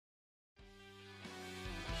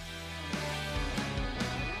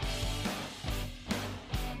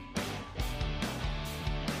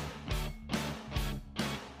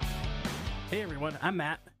Hey everyone, I'm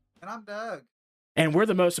Matt. And I'm Doug. And we're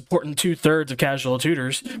the most important 2/3 of casual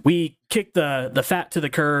tutors. We kicked the fat to the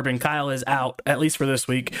curb, and Kyle is out, at least for this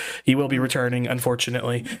week. He will be returning,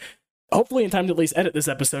 unfortunately. Hopefully in time to at least edit this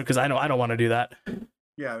episode, because I know I don't want to do that.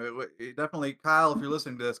 Yeah, definitely, Kyle, if you're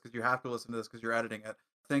listening to this, because you have to listen to this because you're editing it,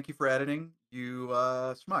 thank you for editing, you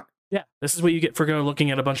schmuck. Yeah, this is what you get for going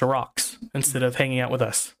looking at a bunch of rocks instead of hanging out with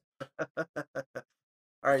us. All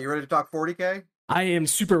right, you ready to talk 40K? I am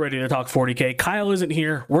super ready to talk 40K. Kyle isn't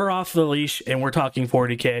here. We're off the leash, and we're talking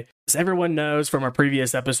 40K. As everyone knows from our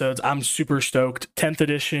previous episodes, I'm super stoked. 10th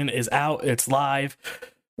edition is out. It's live.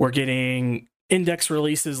 We're getting index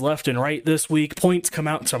releases left and right this week. Points come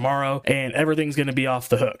out tomorrow, and everything's going to be off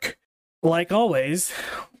the hook. Like always,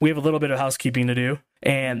 we have a little bit of housekeeping to do,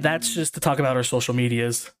 and that's just to talk about our social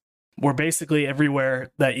medias. We're basically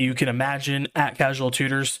everywhere that you can imagine at Casual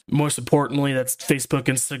Tutors. Most importantly, that's Facebook,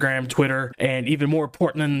 Instagram, Twitter, and even more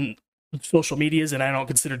important than social medias, and I don't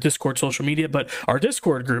consider Discord social media, but our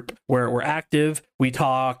Discord group where we're active. We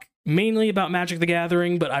talk mainly about Magic the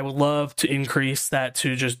Gathering, but I would love to increase that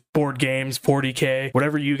to just board games, 40K,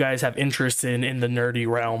 whatever you guys have interest in the nerdy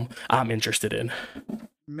realm, I'm interested in.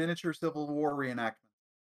 Miniature Civil War reenactment.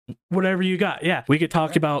 Whatever you got. Yeah, we could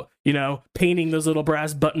talk about, painting those little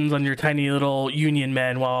brass buttons on your tiny little Union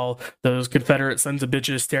men while those Confederate sons of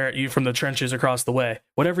bitches stare at you from the trenches across the way.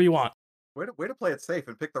 Whatever you want. Way to play it safe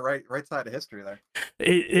and pick the right side of history there.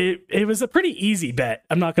 It was a pretty easy bet.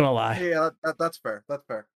 I'm not gonna lie. Yeah, that's fair. That's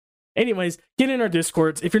fair. Anyways, get in our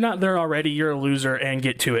Discords. If you're not there already, you're a loser, and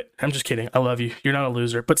get to it. I'm just kidding. I love you. You're not a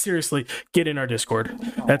loser. But seriously, get in our Discord.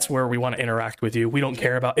 That's where we want to interact with you. We don't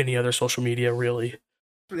care about any other social media, really.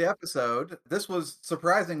 For the episode, this was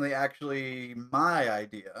surprisingly actually my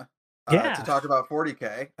idea to talk about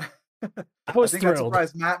 40K. I was think thrilled. That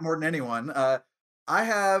surprised Matt more than anyone. I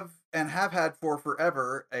have and have had for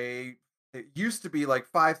forever it used to be like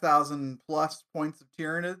 5,000 plus points of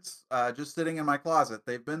Tyranids just sitting in my closet.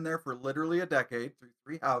 They've been there for literally a decade through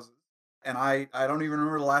 3 houses. And I don't even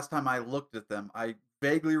remember the last time I looked at them. I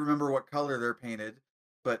vaguely remember what color they're painted.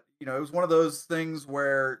 But, it was one of those things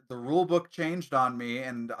where the rule book changed on me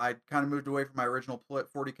and I kind of moved away from my original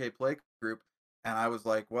 40K play group. And I was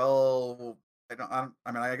like, well,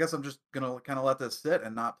 I guess I'm just going to kind of let this sit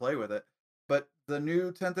and not play with it. But the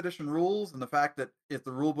new 10th edition rules and the fact that if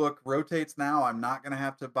the rule book rotates now, I'm not going to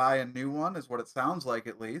have to buy a new one is what it sounds like,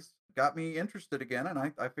 at least. Got me interested again. And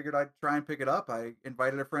I figured I'd try and pick it up. I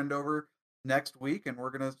invited a friend over next week and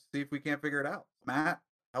we're going to see if we can't figure it out. Matt,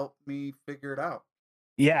 help me figure it out.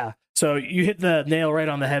 Yeah, so you hit the nail right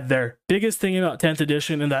on the head there. Biggest thing about 10th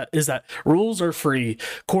edition is that rules are free.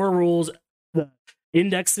 Core rules, the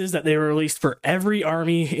indexes that they released for every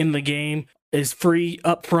army in the game is free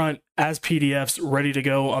upfront as PDFs ready to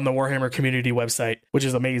go on the Warhammer community website, which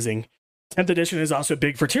is amazing. 10th edition is also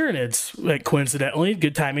big for Tyranids, like coincidentally,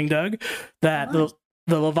 good timing, Doug, that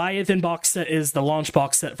the Leviathan box set is the launch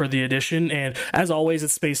box set for the edition, and as always,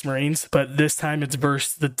 it's Space Marines, but this time it's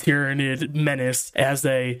versus the Tyranid menace as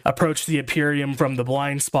they approach the Imperium from the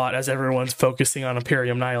blind spot as everyone's focusing on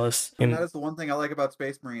Imperium Nihilus. And that is the one thing I like about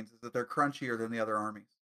Space Marines, is that they're crunchier than the other armies.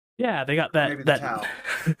 Yeah, they got that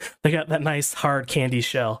they got that nice hard candy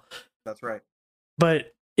shell. That's right.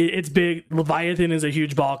 But it's big. Leviathan is a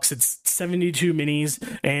huge box. It's 72 minis,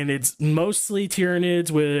 and it's mostly Tyranids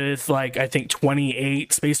with, I think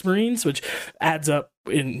 28 Space Marines, which adds up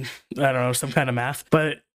in, I don't know, some kind of math.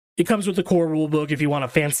 But it comes with the core rule book if you want a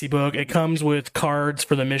fancy book. It comes with cards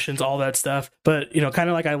for the missions, all that stuff. But, kind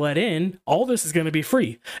of like I let in, all this is going to be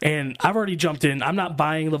free. And I've already jumped in. I'm not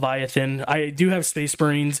buying Leviathan. I do have Space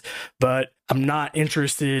Marines, but I'm not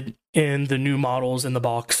interested in the new models in the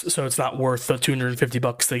box, so it's not worth the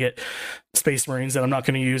 $250 to get Space Marines that I'm not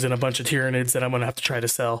going to use and a bunch of Tyranids that I'm going to have to try to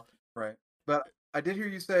sell. Right. But I did hear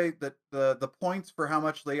you say that the points for how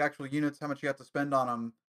much the actual units, how much you have to spend on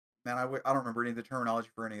them, man, I don't remember any of the terminology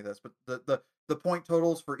for any of this, but the point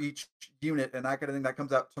totals for each unit and that kind of thing, that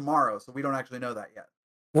comes out tomorrow, so we don't actually know that yet.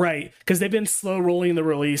 Right, because they've been slow rolling the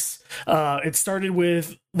release. It started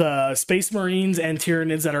with the Space Marines and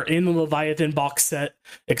Tyranids that are in the Leviathan box set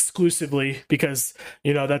exclusively because,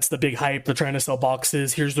 that's the big hype. They're trying to sell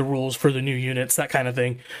boxes. Here's the rules for the new units, that kind of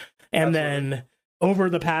thing. And then over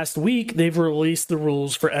the past week, they've released the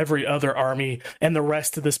rules for every other army and the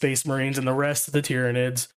rest of the Space Marines and the rest of the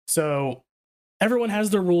Tyranids. So everyone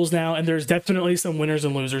has their rules now, and there's definitely some winners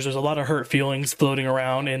and losers. There's a lot of hurt feelings floating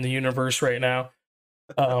around in the universe right now.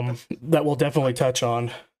 That we'll definitely touch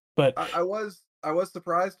on. But I was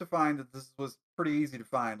surprised to find that this was pretty easy to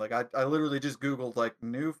find. I literally just Googled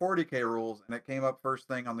new 40K rules and it came up first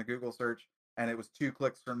thing on the Google search, and it was 2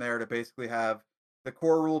 clicks from there to basically have the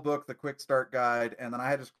core rule book, the quick start guide, and then I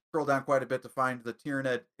had to scroll down quite a bit to find the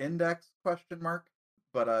Tyranid index question mark.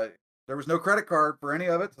 But there was no credit card for any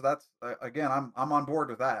of it, so that's again, I'm on board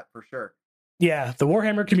with that for sure. Yeah, the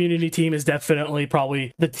Warhammer community team is definitely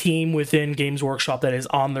probably the team within Games Workshop that is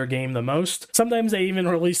on their game the most. Sometimes they even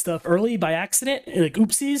release stuff early by accident, like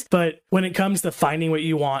oopsies, but when it comes to finding what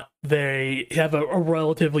you want, they have a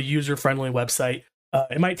relatively user-friendly website.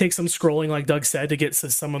 It might take some scrolling, like Doug said, to get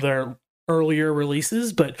to some of their earlier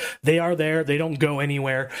releases, but they are there. They don't go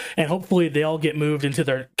anywhere, and hopefully they all get moved into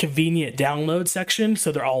their convenient download section,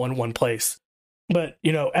 so they're all in one place. But,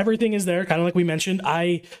 everything is there, kind of like we mentioned.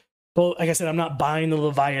 Well, like I said, I'm not buying the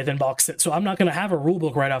Leviathan box set, so I'm not going to have a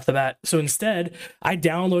rulebook right off the bat. So instead, I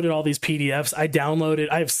downloaded all these PDFs.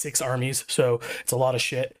 I have 6 armies, so it's a lot of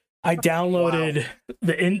shit. I downloaded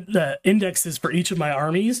the indexes for each of my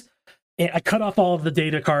armies, and I cut off all of the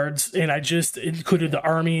data cards, and I just included the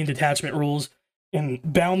army and detachment rules and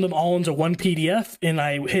bound them all into one PDF, and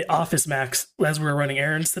I hit Office Max as we were running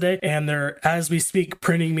errands today, and they're, as we speak,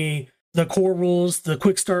 printing me the core rules, the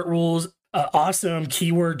quick start rules, awesome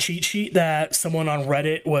keyword cheat sheet that someone on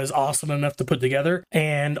Reddit was awesome enough to put together,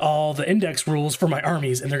 and all the index rules for my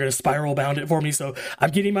armies, and they're going to spiral bound it for me. So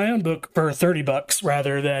I'm getting my own book for $30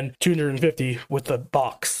 rather than $250 with the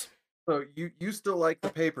box. So you still like the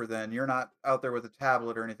paper then? You're not out there with a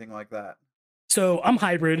tablet or anything like that? So I'm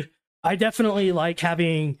hybrid. I definitely like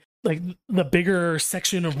having like the bigger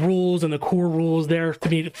section of rules and the core rules there to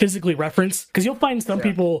be physically referenced, because you'll find some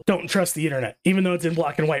people don't trust the internet, even though it's in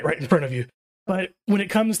black and white right in front of you. But when it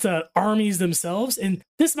comes to armies themselves, and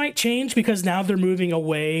this might change because now they're moving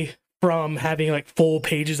away from having like full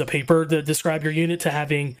pages of paper to describe your unit to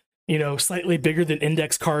having, slightly bigger than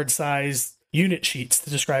index card size unit sheets to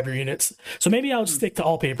describe your units. So maybe I'll stick to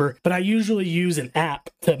all paper, but I usually use an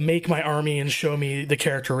app to make my army and show me the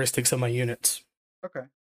characteristics of my units. Okay.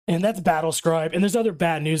 And that's Battlescribe. And there's other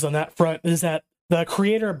bad news on that front, is that the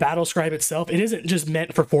creator of Battlescribe itself, it isn't just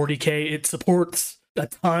meant for 40K. It supports a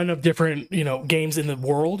ton of different, games in the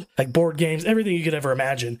world, like board games, everything you could ever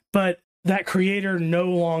imagine. But that creator no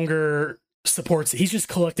longer supports it. He's just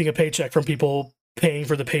collecting a paycheck from people paying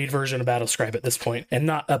for the paid version of Battlescribe at this point and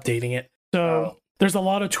not updating it. So there's a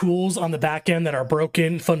lot of tools on the back end that are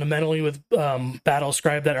broken fundamentally with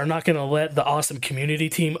Battlescribe that are not going to let the awesome community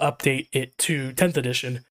team update it to 10th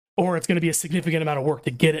edition, or it's going to be a significant amount of work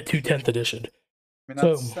to get it to 10th edition. I mean,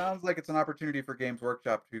 that sounds like it's an opportunity for Games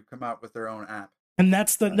Workshop to come out with their own app. And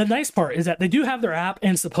that's the nice part, is that they do have their app,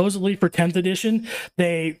 and supposedly for 10th edition,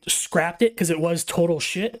 they scrapped it because it was total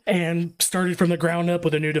shit and started from the ground up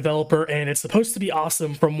with a new developer, and it's supposed to be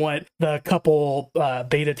awesome from what the couple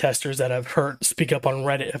beta testers that I've heard speak up on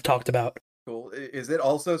Reddit have talked about. Cool. Is it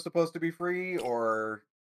also supposed to be free, or?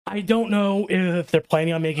 I don't know if they're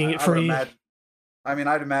planning on making it free.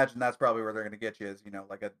 I'd imagine that's probably where they're going to get you, is,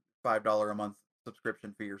 like a $5 a month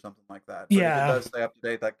subscription fee or something like that. But yeah, if it does stay up to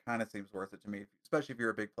date, that kind of seems worth it to me, especially if you're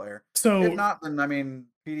a big player. So if not, then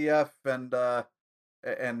PDF and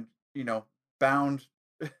bound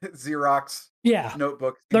Xerox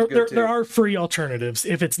notebooks. There are free alternatives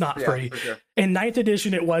if it's not free. Sure. In 9th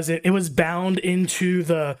edition, it wasn't. It was bound into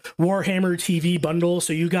the Warhammer TV bundle,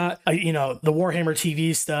 so you got the Warhammer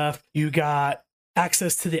TV stuff. You got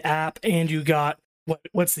access to the app, and you got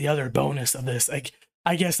what's the other bonus of this?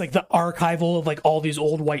 I guess the archival of all these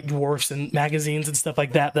old White Dwarfs and magazines and stuff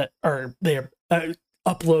like that they're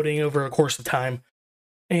uploading over a course of time,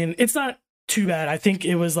 and it's not too bad. I think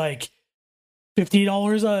it was $50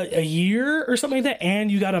 a year or something like that, and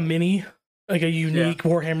you got a mini, a unique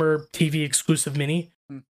Warhammer TV exclusive mini.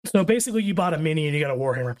 So basically, you bought a mini and you got a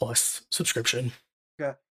Warhammer Plus subscription.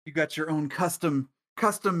 Yeah, you got your own custom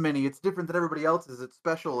mini. It's different than everybody else's. It's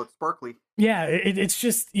special. It's sparkly. Yeah, it's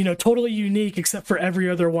just totally unique, except for every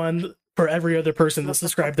other one for every other person that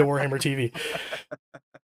subscribed to Warhammer TV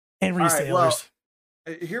and resellers. Right,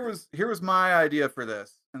 well, here was my idea for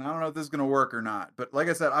this, and I don't know if this is going to work or not. But like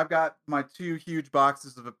I said, I've got my 2 huge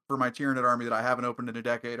boxes for my Tyranid army that I haven't opened in a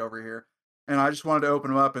decade over here, and I just wanted to open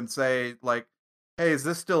them up and say, hey, is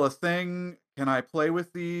this still a thing? Can I play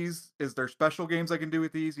with these? Is there special games I can do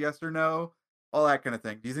with these? Yes or no? All that kind of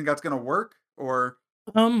thing. Do you think that's going to work, or?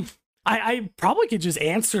 I probably could just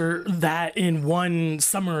answer that in one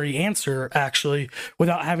summary answer, actually,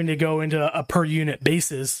 without having to go into a per unit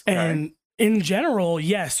basis. Okay. And in general,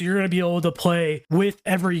 yes, you're going to be able to play with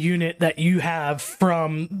every unit that you have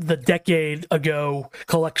from the decade ago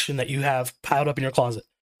collection that you have piled up in your closet.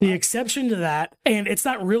 The exception to that, and it's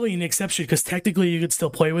not really an exception because technically you could still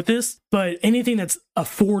play with this, but anything that's a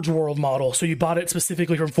Forge World model, so you bought it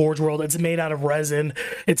specifically from Forge World, it's made out of resin,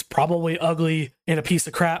 it's probably ugly and a piece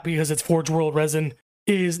of crap because it's Forge World resin,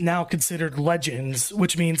 is now considered Legends,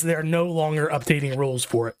 which means they're no longer updating rules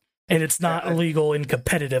for it. And it's not illegal in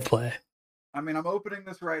competitive play. I mean, I'm opening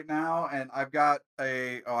this right now, and I've got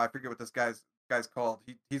I forget what this guy's called.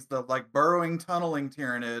 He's the like burrowing tunneling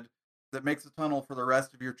Tyranid that makes a tunnel for the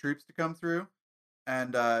rest of your troops to come through.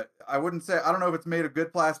 And I don't know if it's made of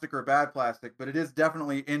good plastic or bad plastic, but it is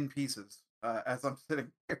definitely in pieces as I'm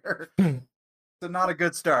sitting here. So not a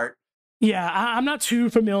good start. Yeah, I'm not too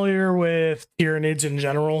familiar with Tyranids in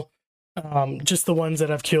general. Just the ones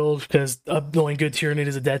that I've killed, because the only good Tyranid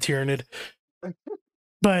is a dead Tyranid.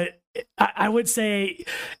 But I would say,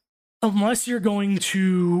 unless you're going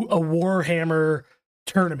to a Warhammer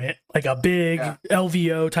tournament, like a big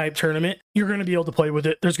LVO type tournament, you're going to be able to play with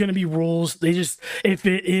it. There's going to be rules. If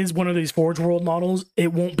it is one of these Forge World models,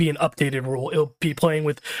 it won't be an updated rule. It'll be playing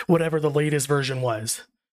with whatever the latest version was.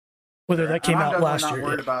 Whether that came out last year. I'm not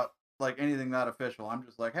worried about like anything that official. I'm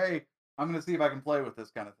just like, hey, I'm going to see if I can play with this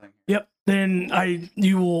kind of thing. Yep. Then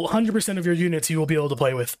you will 100% of your units you will be able to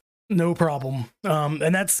play with. No problem.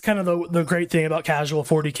 And that's kind of the great thing about casual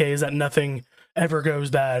 40k is that nothing ever goes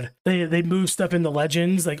bad. They move stuff into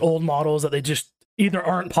Legends, like old models that they just either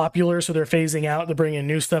aren't popular, so they're phasing out to bring in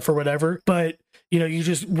new stuff or whatever. But you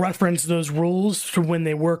just reference those rules from when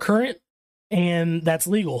they were current, and that's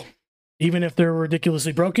legal, even if they're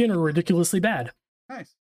ridiculously broken or ridiculously bad.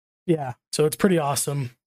 Nice. Yeah, so it's pretty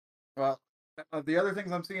awesome. Well, the other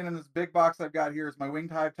things I'm seeing in this big box I've got here is my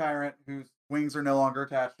Winged Hive Tyrant, whose wings are no longer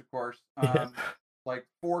attached, of course. Like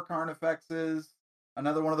 4 Carnifexes,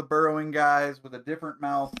 another one of the burrowing guys with a different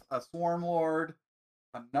mouth, a Swarm Lord,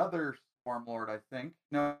 another Swarm Lord, I think.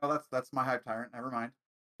 No, that's my Hive Tyrant, never mind.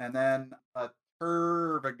 And then a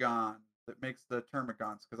Tervigon that makes the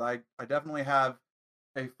Termagants, because I definitely have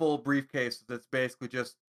a full briefcase that's basically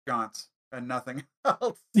just gaunts and nothing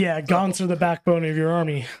else. Yeah, gaunts are the backbone of your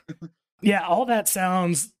army. Yeah, all that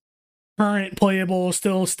sounds current, playable,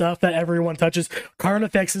 still stuff that everyone touches.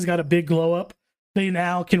 Carnifex has got a big glow up. They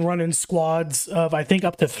now can run in squads of, I think,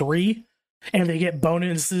 up to 3, and they get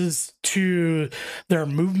bonuses to their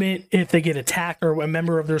movement if they get attacked or a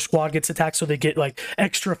member of their squad gets attacked, so they get like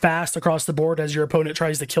extra fast across the board as your opponent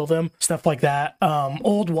tries to kill them, stuff like that.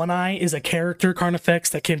 Old One Eye is a character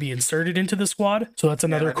Carnifex that can be inserted into the squad, so that's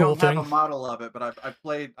another cool thing. I don't have a model of it, but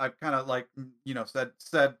I've kind of like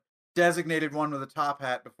said designated one with a top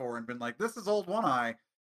hat before and been like, this is Old One Eye.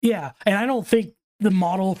 Yeah, and I don't think the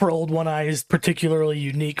model for Old One Eye is particularly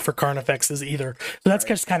unique for Carnifexes either. So that's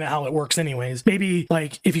just kind of how it works anyways. Maybe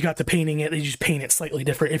like if you got to painting it, they just paint it slightly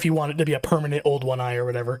different if you want it to be a permanent Old One Eye or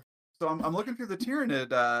whatever. So I'm looking through the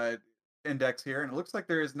Tyranid index here, and it looks like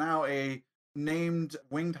there is now a named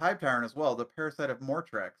Winged Hive Tyrant as well, the Parasite of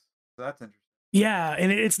Mortrex. So that's interesting. Yeah,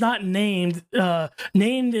 and it's not named.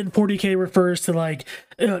 Named in 40k refers to like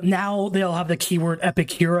now they'll have the keyword epic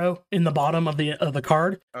hero in the bottom of the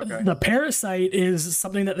card. Okay. The Parasite is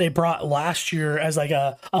something that they brought last year as like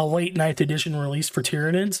a late 9th edition release for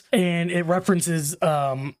Tyranids, and it references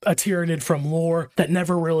a Tyranid from lore that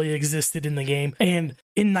never really existed in the game. And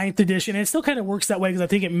in 9th edition, it still kind of works that way because I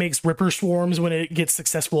think it makes Ripper Swarms when it gets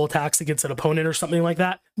successful attacks against an opponent or something like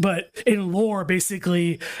that. But in lore,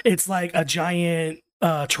 basically, it's like a giant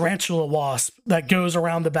tarantula wasp that goes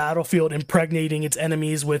around the battlefield impregnating its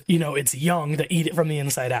enemies with, its young that eat it from the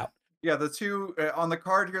inside out. Yeah, the two on the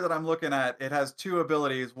card here that I'm looking at, it has 2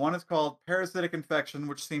 abilities. One is called Parasitic Infection,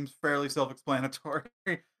 which seems fairly self-explanatory.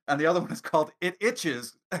 And the other one is called It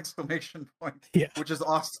Itches! ! Yeah. Which is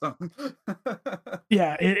awesome.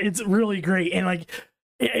 Yeah, it's really great. And like,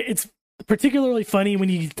 it's particularly funny when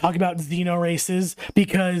you talk about Xeno races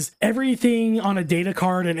because everything on a data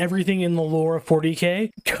card and everything in the lore of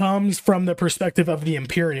 40k comes from the perspective of the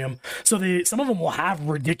Imperium. So some of them will have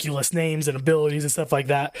ridiculous names and abilities and stuff like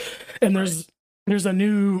that. And there's a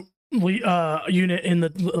new unit in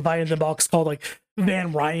the box called like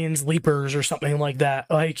Van Ryan's Leapers or something like that.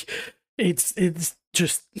 Like it's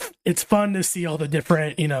fun to see all the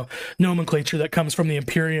different nomenclature that comes from the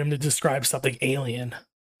Imperium to describe something alien.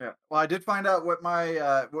 Yeah. Well, I did find out what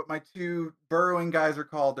my 2 burrowing guys are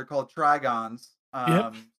called. They're called Trigons.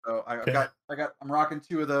 Yep. So I'm rocking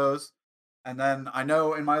 2 of those. And then I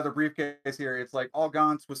know in my other briefcase here, it's like all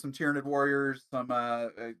Gaunts with some Tyranid warriors, some a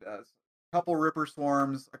couple Ripper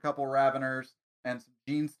Swarms, a couple Raveners, and some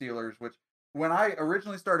Gene Stealers, which when I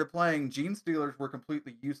originally started playing, Gene Stealers were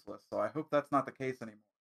completely useless. So I hope that's not the case anymore.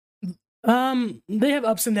 They have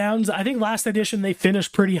ups and downs. I think last edition they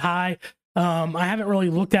finished pretty high. I haven't really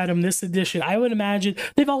looked at them this edition. I would imagine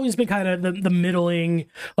they've always been kind of the middling,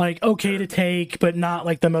 like okay to take, but not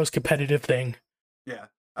like the most competitive thing. Yeah,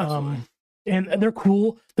 absolutely. And they're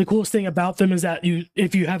cool. The coolest thing about them is that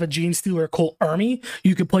if you have a Gene Stealer cult army,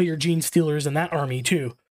 you could play your Gene Stealers in that army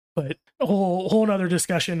too. But a whole another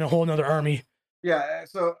discussion, a whole another army. Yeah,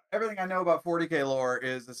 so everything I know about 40k lore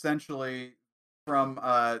is essentially from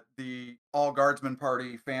the All Guardsman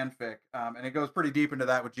Party fanfic, and it goes pretty deep into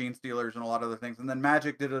that with Gene Stealers and a lot of other things. And then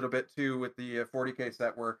Magic did it a bit too with the 40k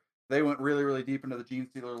set, where they went really, really deep into the Gene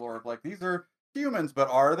Stealer lore of like these are humans, but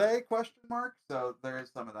are they? Question mark. So there is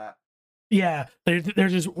some of that. Yeah, they're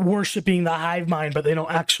just worshiping the hive mind, but they don't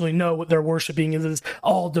actually know what they're worshiping is this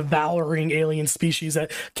all devouring alien species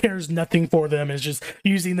that cares nothing for them, is just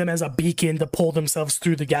using them as a beacon to pull themselves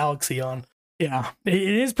through the galaxy on. Yeah, it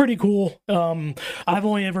is pretty cool. I've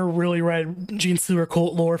only ever really read Gene Stealer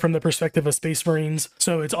cult lore from the perspective of Space Marines,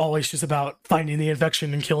 so it's always just about finding the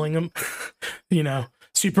infection and killing them. You know,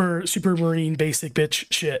 super Marine basic bitch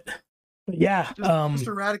shit. But yeah, just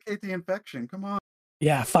eradicate the infection. Come on.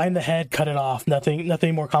 yeah, find the head, cut it off.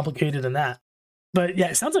 Nothing more complicated than that. But yeah,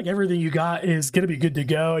 it sounds like everything you got is gonna be good to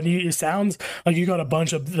go, and it sounds like you got a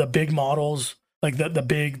bunch of the big models, like the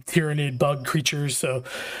big Tyranid bug creatures. So,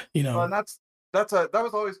 you know, Well, and that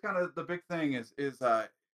was always kind of the big thing is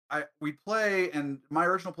we play, and my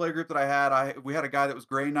original play group that I had, we had a guy that was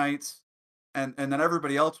Grey Knights, and then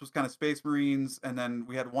everybody else was kind of Space Marines, and then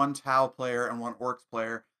we had one Tau player and one Orcs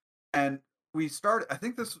player, and we started. I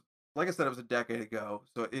think this, like I said, it was a decade ago,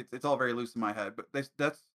 so it's all very loose in my head. But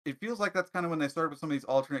that's it feels like that's kind of when they started with some of these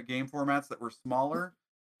alternate game formats that were smaller,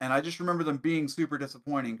 and I just remember them being super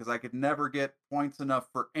disappointing because I could never get points enough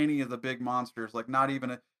for any of the big monsters, like not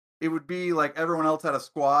even a. It would be like everyone else had a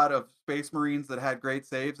squad of Space Marines that had great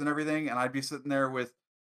saves and everything, and I'd be sitting there with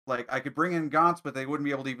like I could bring in Gaunts, but they wouldn't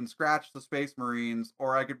be able to even scratch the Space Marines,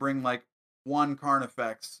 or I could bring like one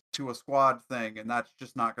Carnifex to a squad thing, and that's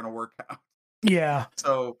just not going to work out. yeah,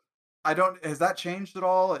 So I don't. Has that changed at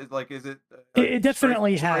all? Is it it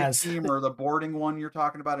definitely strike has. team or the boarding one you're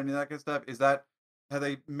talking about? Any of that kind of stuff? Is that have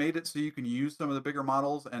they made it so you can use some of the bigger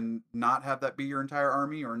models and not have that be your entire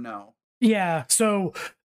army, or no? Yeah, so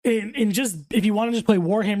in just if you want to just play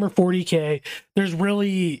Warhammer 40k, there's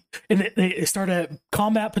really and they start at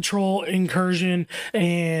combat patrol, incursion,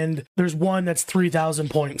 and there's one that's 3,000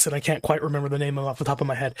 points, and I can't quite remember the name of off the top of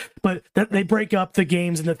my head. But they break up the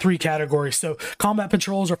games into three categories. So combat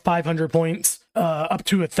patrols are 500 points. Up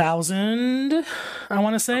to 1,000, I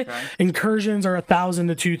want to say. Okay. Incursions are 1,000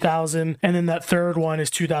 to 2,000, and then that third one is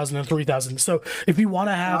 2,000 to 3,000. So if you want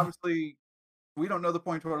to And have, obviously, we don't know the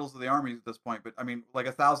point totals of the armies at this point, but I mean, like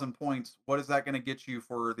 1,000 points, what is that going to get you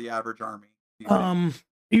for the average army? Do you think?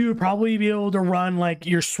 you would probably be able to run like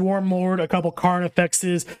your Swarm Lord, a couple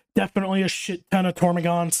Carnifexes, definitely a shit ton of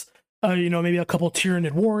Tormagants. Maybe a couple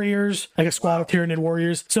Tyranid warriors, like a squad of Tyranid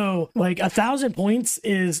warriors. So, like 1,000 points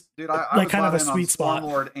is Dude, I like was kind of bought a in on sweet spot.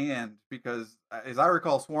 Swarmlord, and because as I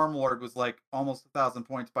recall, Swarmlord was like almost 1,000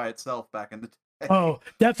 points by itself back in the day. Oh,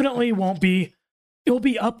 definitely won't be. It'll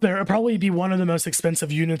be up there. It'll probably be one of the most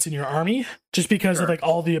expensive units in your army, just because of Sure. like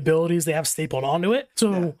all the abilities they have stapled onto it.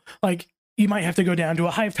 So, Yeah. like you might have to go down to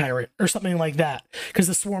a Hive Tyrant or something like that, because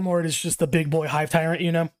the Swarm Lord is just the big boy Hive Tyrant,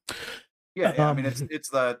 you know. Yeah. I mean, it's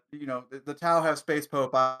the the Tau have Space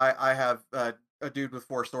Pope. I have a dude with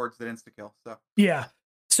 4 swords that insta kill. So Yeah.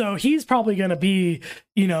 So he's probably going to be,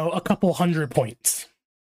 a couple hundred points.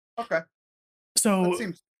 okay, that So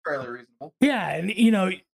seems fairly reasonable. yeah,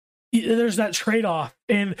 and there's that trade-off,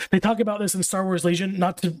 and they talk about this in Star Wars Legion,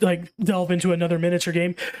 not to like delve into another miniature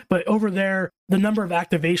game, but over there the number of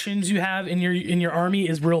activations you have in your army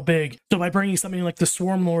is real big. So by bringing something like the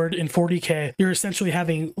Swarm Lord in 40k, you're essentially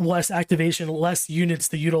having less activation, less units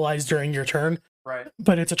to utilize during your turn. Right.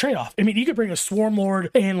 But it's a trade-off. I mean, you could bring a Swarm Lord,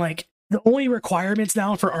 and like the only requirements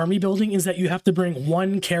now for army building is that you have to bring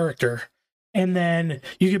one character, and then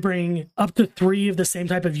you could bring up to 3 of the same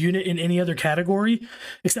type of unit in any other category,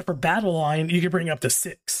 except for battle line. You could bring up to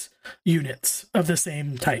 6 units of the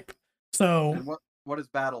same type. So, And what is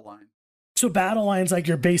battle line? so battle line's like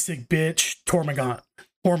your basic bitch Tormagant,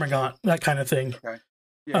 that kind of thing. Okay.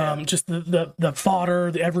 Yeah. Just the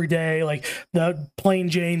fodder, the everyday, like the plain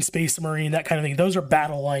Jane Space Marine, that kind of thing. Those are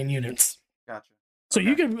battle line units. Gotcha. So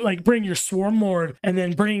you could like bring your Swarm Lord and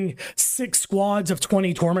then bring 6 squads of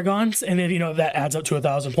 20 Tormagants, and then that adds up to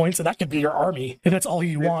 1,000 points, and that could be your army if that's all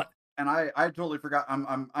you want. And I totally forgot.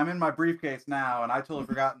 I'm in my briefcase now, and I totally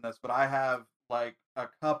forgotten this, but I have like a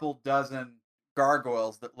couple dozen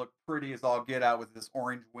gargoyles that look pretty as all get out with this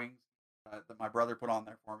orange wings that my brother put on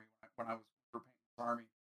there for me when I was painting this army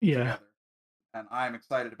Yeah. together. and I'm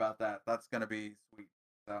excited about that. That's gonna be sweet.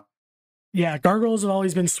 So Yeah, gargoyles have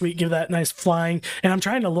always been sweet, give that nice flying. And I'm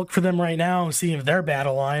trying to look for them right now and see if they're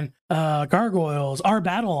battle line. Gargoyles are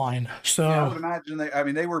battle line. yeah, I So would imagine they. I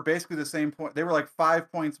mean, they were basically the same point. They were like 5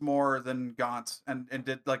 points more than Gaunts, and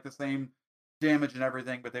did like the same damage and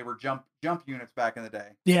everything, but they were jump units back in the day.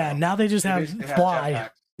 yeah, So now they just they have basically had fly.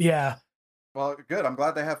 jetpacks. Yeah. Well, good. I'm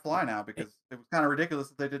glad they have fly now because it was kind of ridiculous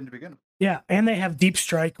that they didn't to begin with. Yeah, and they have deep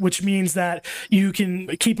strike, which means that you can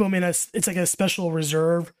keep them in a. It's like a special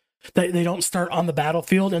reserve that they don't start on the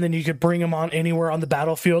battlefield, and then you could bring them on anywhere on the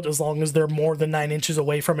battlefield as long as they're more than 9 inches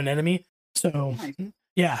away from an enemy. So, Nice.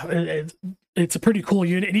 yeah, it's a pretty cool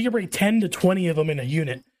unit, and you can bring 10 to 20 of them in a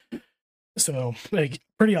unit. So, like,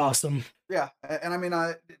 pretty awesome. Yeah, and I mean,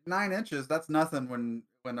 9 inches. That's nothing when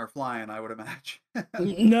they're flying. I would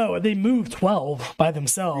imagine. No, they move 12 by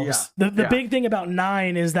themselves. The Yeah. big thing about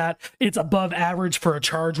 9 is that it's above average for a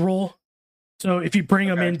charge roll. So if you bring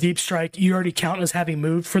them in deep strike, you already count as having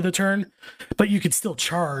moved for the turn, but you could still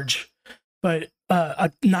charge. But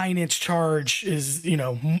a 9-inch charge is,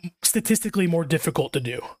 statistically more difficult to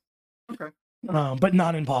do. Okay. But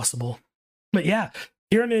not impossible. But yeah,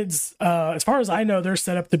 Tyranids, as far as I know, they're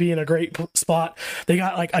set up to be in a great spot. They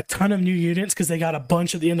got like a ton of new units because they got a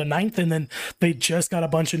bunch at the end of 9th, and then they just got a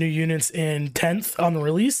bunch of new units in 10th on the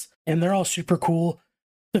release, and they're all super cool.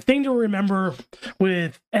 The thing to remember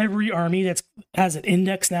with every army that has an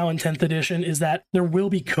index now in 10th edition is that there will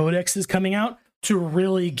be codexes coming out to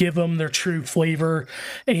really give them their true flavor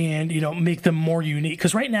and, make them more unique.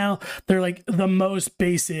 Because right now, they're like the most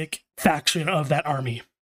basic faction of that army.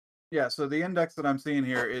 Yeah, so the index that I'm seeing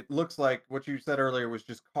here, it looks like what you said earlier was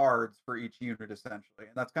just cards for each unit essentially,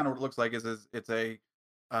 and that's kind of what it looks like. Is it's a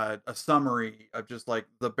summary of just like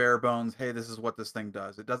the bare bones. Hey, this is what this thing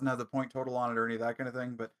does. It doesn't have the point total on it or any of that kind of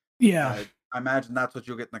thing, but Yeah. I imagine that's what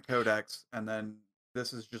you'll get in the codex, and then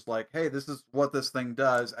this is just like, hey, this is what this thing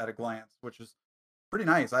does at a glance, which is pretty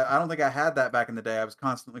nice. I don't think I had that back in the day. I was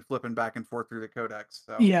constantly flipping back and forth through the codex.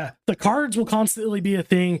 So Yeah, the cards will constantly be a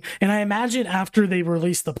thing, and I imagine after they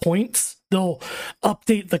release the points, they'll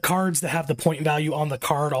update the cards that have the point value on the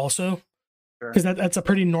card also. Because that's a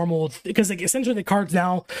pretty normal, because like essentially the cards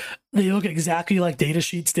now, they look exactly like data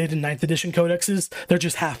sheets did in 9th edition codexes. They're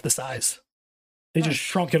just half the size. They just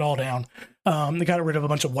shrunk it all down. They got rid of a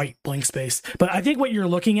bunch of white blank space. But I think what you're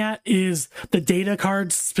looking at is the data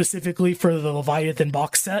cards specifically for the Leviathan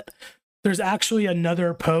box set. There's actually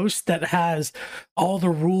another post that has all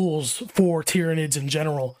the rules for Tyranids in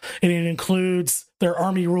general, and it includes their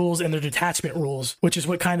army rules and their detachment rules, which is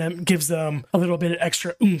what kind of gives them a little bit of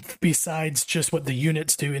extra oomph besides just what the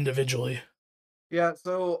units do individually. Yeah,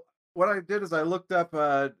 so what I did is I looked up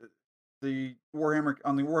the Warhammer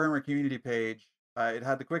on the Warhammer community page. It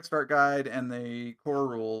had the quick start guide and the core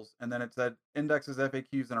rules, and then it said indexes,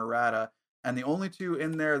 FAQs, and errata. And the only two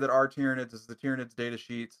in there that are Tyranids is the Tyranids data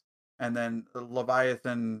sheets, and then the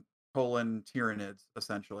Leviathan Tyranids,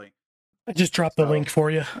 essentially. I just dropped the link for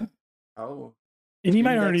you. Oh, and you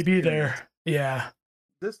might already be Tyranids. there. Yeah.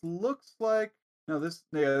 This looks like this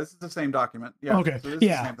is the same document. Yeah. Okay. So this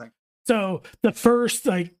yeah. is the same thing. So the first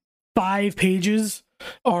 5 pages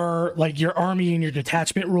are like your army and your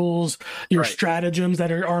detachment rules, your stratagems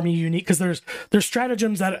that are army unique, because there's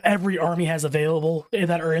stratagems that every army has available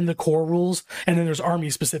that are in the core rules, and then there's army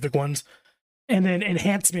specific ones, and then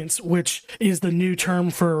enhancements, which is the new term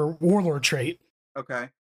for warlord trait. Okay.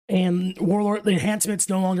 And warlord enhancements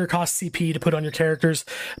no longer cost CP to put on your characters,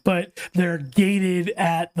 but they're gated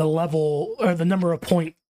at the level or the number of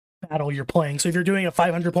point battle you're playing. So if you're doing a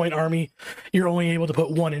 500 point army, you're only able to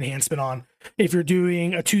put 1 enhancement on. If you're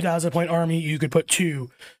doing a 2,000 point army, you could put 2.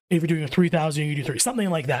 If you're doing a 3,000, you do 3. Something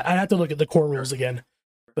like that. I'd have to look at the core rules again.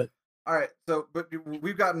 But all right, so but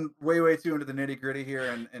we've gotten way too into the nitty gritty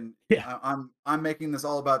here, and yeah. I'm making this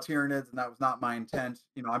all about Tyranids, and that was not my intent.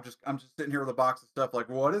 I'm just sitting here with a box of stuff like,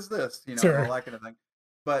 what is this? Sure. And all that kind of thing.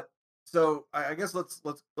 But so I guess let's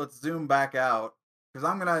zoom back out, because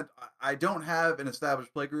I don't have an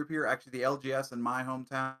established play group here. Actually, the LGS in my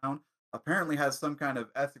hometown apparently has some kind of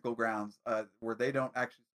ethical grounds where they don't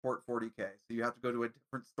actually support 40K, so you have to go to a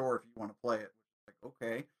different store if you want to play it. Like,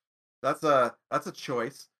 okay, that's a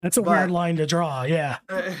choice. That's a weird line to draw. Yeah.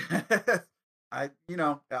 What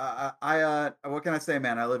can I say,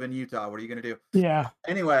 man? I live in Utah. What are you gonna do? Yeah.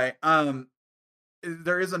 Anyway,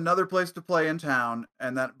 there is another place to play in town,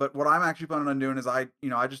 but what I'm actually planning on doing is I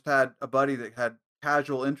just had a buddy that had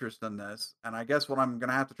casual interest in this, and I guess what I'm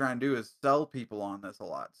gonna have to try and do is sell people on this a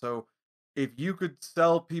lot. So if you could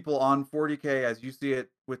sell people on 40K as you see it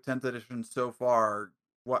with 10th edition so far,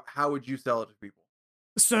 how would you sell it to people?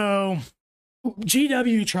 So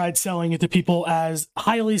GW tried selling it to people as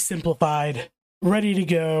highly simplified, ready to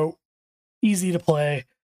go, easy to play.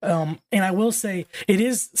 And I will say it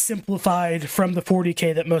is simplified from the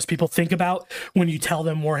 40k that most people think about when you tell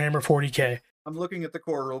them Warhammer 40k. I'm looking at the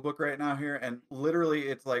core rulebook right now here, and literally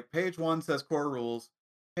it's like page 1 says core rules.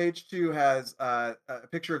 Page 2 has a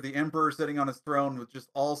picture of the Emperor sitting on his throne with just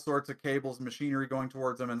all sorts of cables, machinery going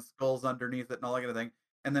towards him, and skulls underneath it, and all that kind of thing.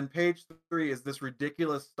 And then page 3 is this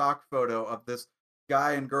ridiculous stock photo of this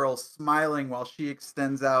guy and girl smiling while she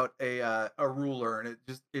extends out a ruler, and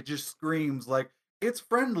it just screams like, "It's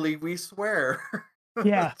friendly, we swear."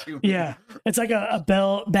 Yeah, yeah. It's like a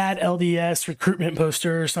bad LDS recruitment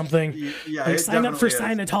poster or something. Yeah, like it sign up for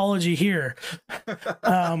definitely is. Scientology here.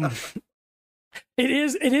 Um, it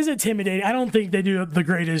is intimidating. I don't think they do the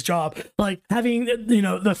greatest job. Like having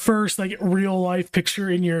the first like real life picture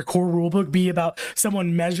in your core rulebook be about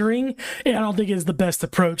someone measuring. I don't think is the best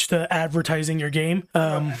approach to advertising your game.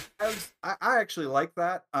 I actually like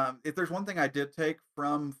that. If there's one thing I did take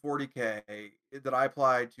from 40k that I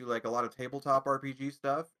applied to like a lot of tabletop RPG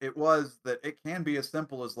stuff, it was that it can be as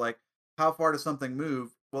simple as like, how far does something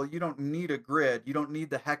move? Well, you don't need a grid. You don't need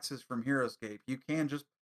the hexes from HeroScape. You can just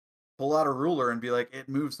pull out a ruler and be like, it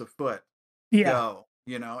moves a foot. Yeah, Go.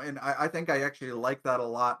 And I think I actually like that a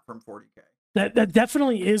lot from 40k. that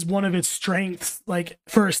definitely is one of its strengths, like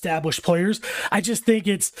for established players. I just think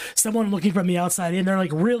it's someone looking from the outside in. They're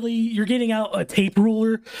like, really, you're getting out a tape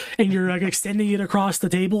ruler and you're like extending it across the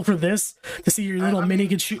table for this to see your little mini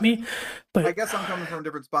can shoot me. But I guess I'm coming from a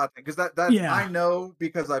different spot because that yeah, I know,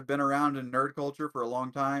 because I've been around in nerd culture for a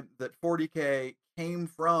long time, that 40k came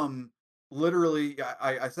from literally.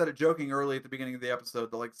 I said it joking early at the beginning of the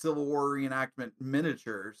episode, the like Civil War reenactment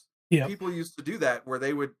miniatures. yeah, People used to do that where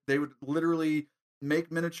they would literally make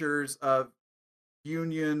miniatures of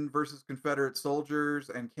Union versus Confederate soldiers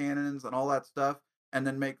and cannons and all that stuff, and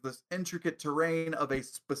then make this intricate terrain of a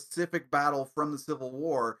specific battle from the Civil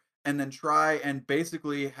War, and then try and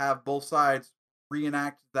basically have both sides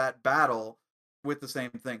reenact that battle with the same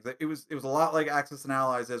things. It was a lot like Axis and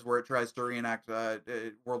Allies is, where it tries to reenact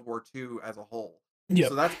World War II as a whole. yep.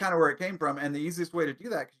 So that's kind of where it came from, and the easiest way to do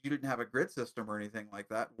that, because you didn't have a grid system or anything like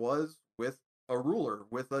that, was with a ruler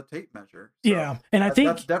with a tape measure. So Yeah, and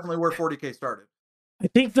that's definitely where 40k started. I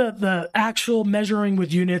think the actual measuring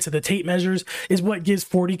with units and the tape measures is what gives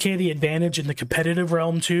 40k the advantage in the competitive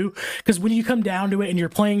realm too. Because when you come down to it and you're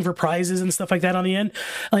playing for prizes and stuff like that on the end,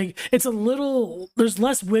 like there's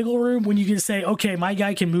less wiggle room when you can say, okay, my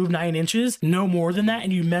guy can move 9 inches, no more than that,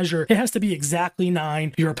 and you measure. It has to be exactly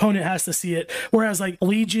 9. Your opponent has to see it. Whereas like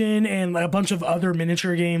Legion and a bunch of other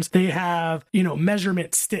miniature games, they have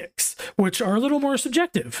measurement sticks, which are a little more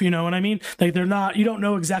subjective. You know what I mean? Like they're not. You don't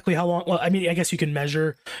know exactly how long. Well, I mean, I guess you can measure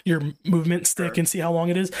your movement stick and see how long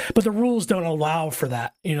it is, but the rules don't allow for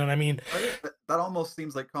that. You know what I mean? That almost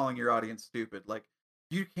seems like calling your audience stupid. Like,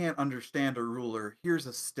 you can't understand a ruler. Here's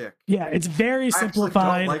a stick. Yeah, it's very I actually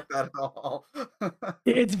simplified. don't like that at all.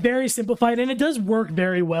 It's very simplified and it does work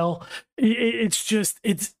very well.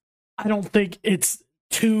 It's I don't think it's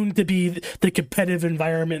tuned to be the competitive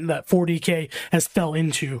environment that 40k has fell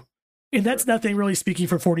into. And that's nothing really speaking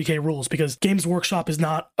for 40k rules, because Games Workshop is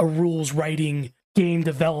not a rules writing game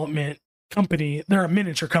development company. They're a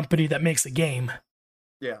miniature company that makes a game.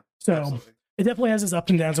 Yeah. So absolutely. it definitely has its ups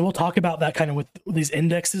and downs, and we'll talk about that kind of with these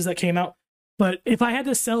indexes that came out. But if I had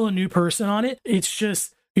to sell a new person on it, it's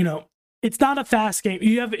just, it's not a fast game.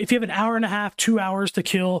 If you have an hour and a half, 2 hours to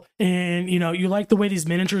kill, and you like the way these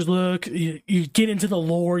miniatures look, you get into the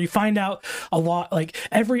lore, you find out a lot. Like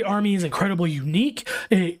every army is incredibly unique.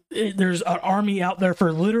 There's an army out there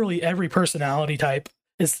for literally every personality type.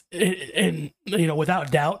 And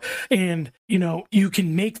without doubt, and you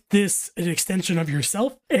can make this an extension of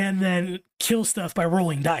yourself and then kill stuff by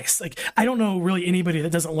rolling dice. Like I don't know really anybody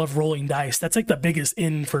that doesn't love rolling dice. That's like the biggest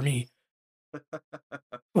in for me.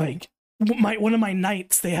 Like one of my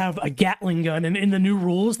knights, they have a Gatling gun, and in the new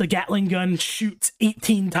rules, the Gatling gun shoots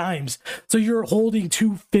 18 times. So you're holding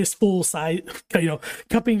 2 fistful size,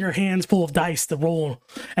 cupping your hands full of dice to roll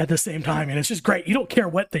at the same time, and it's just great. You don't care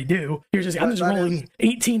what they do. I'm just rolling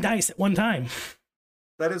 18 dice at one time.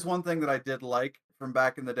 That is one thing that I did like from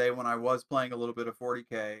back in the day when I was playing a little bit of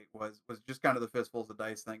 40k, was just kind of the fistfuls of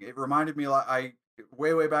dice thing. It reminded me a lot.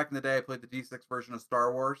 Way back in the day, I played the D6 version of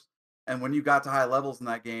Star Wars. And when you got to high levels in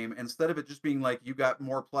that game, instead of it just being like you got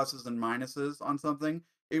more pluses and minuses on something,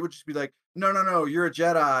 it would just be like, no, you're a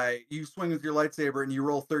Jedi. You swing with your lightsaber and you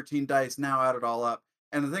roll 13 dice. Now add it all up.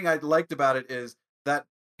 And the thing I liked about it is that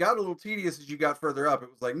got a little tedious as you got further up. It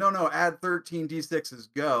was like, no, add 13 d6s,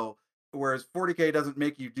 go. Whereas 40K doesn't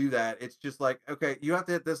make you do that. It's just like, okay, you have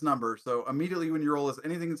to hit this number. So immediately when you roll this,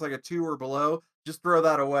 anything that's like a 2 or below, just throw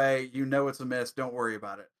that away. You know it's a miss. Don't worry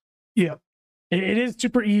about it. Yeah. It is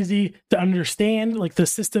super easy to understand. Like the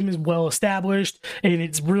system is well established and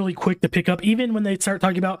it's really quick to pick up. Even when they start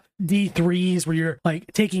talking about D3s where you're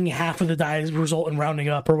like taking half of the die result and rounding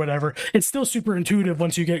up or whatever, it's still super intuitive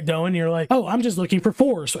once you get going. You're like, oh, I'm just looking for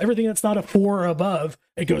 4. So everything that's not a 4 or above,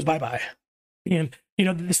 it goes bye-bye. And, you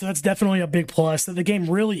know, so that's definitely a big plus, that the game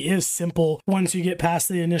really is simple once you get past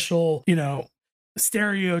the initial, you know,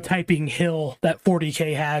 stereotyping hill that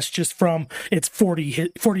 40K has just from its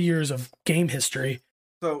 40 years of game history.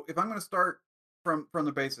 So if I'm going to start from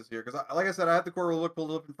the basis here, because like I said, I have the core rule book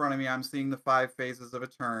pulled up in front of me. I'm seeing the 5 phases of a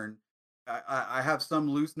turn. I have some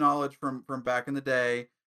loose knowledge from back in the day,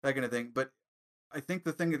 that kind of thing. But I think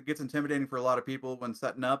the thing that gets intimidating for a lot of people when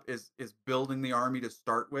setting up is building the army to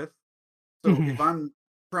start with. So if I'm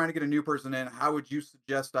trying to get a new person in, how would you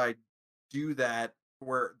suggest I do that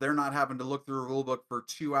where they're not having to look through a rule book for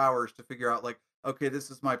 2 hours to figure out like, okay, this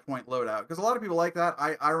is my point loadout? Because a lot of people like that.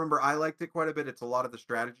 I remember I liked it quite a bit. It's a lot of the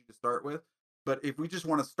strategy to start with. But if we just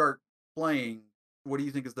want to start playing, what do you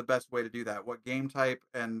think is the best way to do that? What game type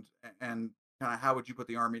and kind of how would you put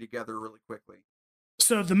the army together really quickly?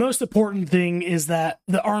 So the most important thing is that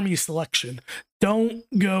the army selection. Don't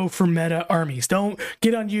go for meta armies. Don't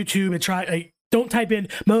get on YouTube and try. Don't type in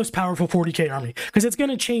most powerful 40K army because it's going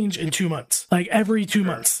to change in 2 months, like every 2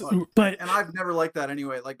 months. But and I've never liked that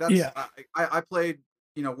anyway. Like that's I played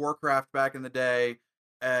Warcraft back in the day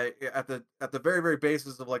at the very very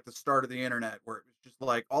basis of like the start of the internet, where it was just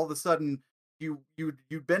like all of a sudden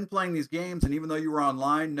you'd been playing these games, and even though you were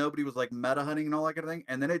online, nobody was like meta hunting and all that kind of thing.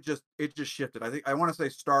 And then it just shifted. I think I want to say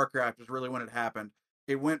StarCraft is really when it happened.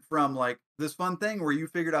 It went from like this fun thing where you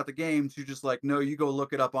figured out the game to just like, no, you go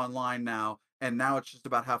look it up online now, and now it's just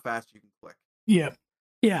about how fast you can click.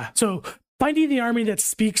 Yeah. So finding the army that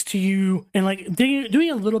speaks to you and like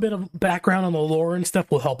doing a little bit of background on the lore and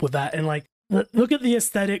stuff will help with that. And like look at the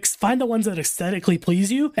aesthetics, find the ones that aesthetically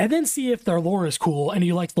please you, and then see if their lore is cool and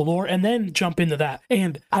you like the lore, and then jump into that.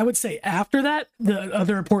 And I would say after that, the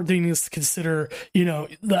other important thing is to consider, you know,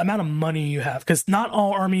 the amount of money you have, because not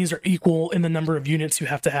all armies are equal in the number of units you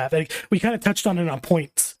have to have. Like, we kind of touched on it on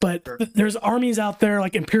points, but there's armies out there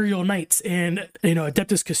like Imperial Knights and, you know,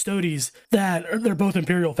 Adeptus Custodes that they're both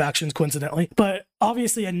Imperial factions coincidentally, but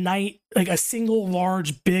obviously a knight, like a single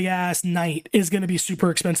large big ass knight, is going to be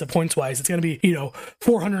super expensive points wise. It's going to be, you know,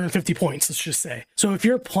 450 points, let's just say. So if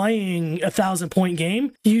you're playing 1,000-point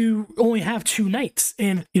game, you only have 2 knights,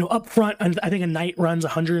 and, you know, up front, I think a knight runs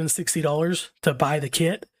 $160 to buy the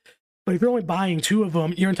kit. But if you're only buying 2 of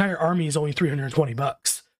them, your entire army is only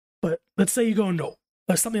 $320. But let's say you go into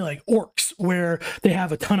something like orcs, where they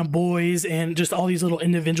have a ton of boys and just all these little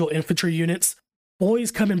individual infantry units.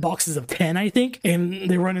 Boys come in boxes of 10, I think, and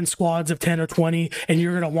they run in squads of 10 or 20, and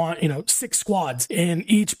you're going to want, you know, 6 squads, and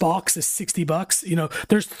each box is $60. You know,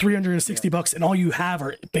 there's $360, and all you have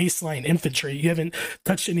are baseline infantry. You haven't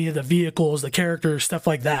touched any of the vehicles, the characters, stuff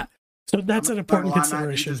like that. So that's an important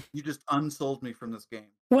consideration. You just unsold me from this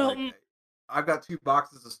game. Well, like, I've got 2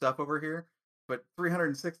 boxes of stuff over here, but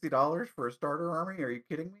 $360 for a starter army? Are you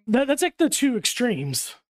kidding me? That's like the 2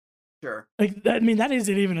 extremes. Sure. Like, I mean, that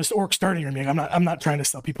isn't even an orc starting army. I'm not trying to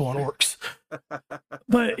sell people on orcs.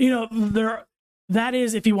 But, you know, that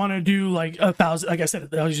is if you want to do like 1,000, like I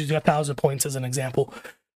said, I was using 1,000 points as an example.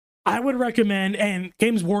 I would recommend, and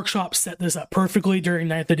Games Workshop set this up perfectly during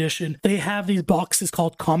 9th edition, they have these boxes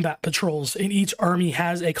called combat patrols, and each army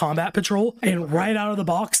has a combat patrol, and right out of the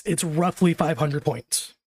box, it's roughly 500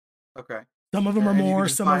 points. Okay. Some of them are more,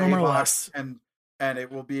 some of them are less. And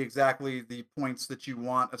it will be exactly the points that you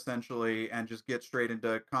want, essentially, and just get straight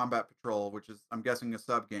into Combat Patrol, which is, I'm guessing, a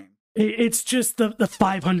sub-game. It's just the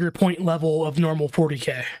 500-point level of normal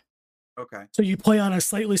 40K. Okay. So you play on a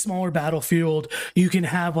slightly smaller battlefield. You can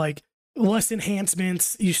have, like, less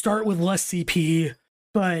enhancements. You start with less CP,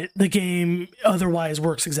 but the game otherwise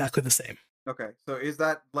works exactly the same. Okay, so is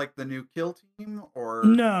that like the new Kill Team, or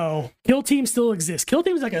no? Kill Team still exists. Kill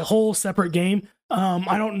Team is like a whole separate game.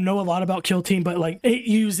 I don't know a lot about Kill Team, but like it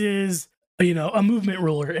uses, you know, a movement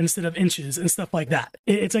ruler instead of inches and stuff like that.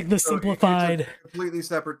 It's like the simplified, it's a completely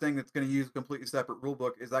separate thing that's going to use a completely separate rule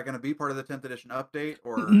book. Is that going to be part of the 10th edition update,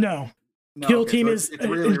 or no? Kill Team so is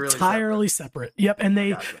really, entirely separate. Yep, and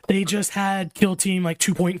they just had Kill Team like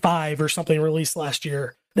 2.5 or something released last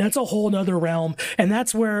year. That's a whole nother realm, and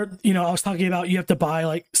that's where, you know, I was talking about, you have to buy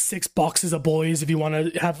like 6 boxes of boys if you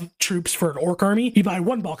want to have troops for an orc army. You buy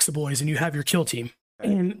 1 box of boys and you have your Kill Team. Okay.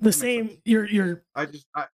 And the same, you're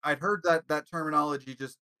I'd heard that terminology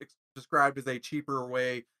just described as a cheaper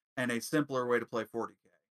way and a simpler way to play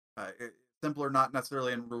 40K. Simpler, not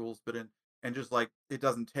necessarily in rules, but in and just like it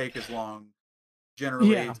doesn't take as long.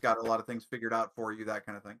 Generally, Yeah. it's got a lot of things figured out for you, that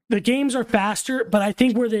kind of thing. The games are faster, but I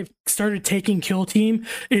think where they've started taking Kill Team,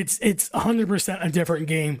 it's 100% a different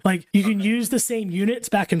game. Like, you can use the same units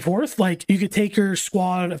back and forth. Like, you could take your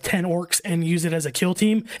squad of 10 orcs and use it as a kill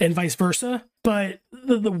team, and vice versa. But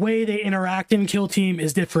the way they interact in Kill Team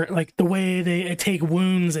is different. Like, the way they take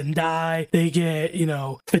wounds and die, they get,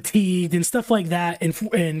 fatigued and stuff like that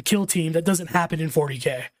in Kill Team that doesn't happen in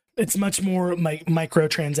 40K. It's much more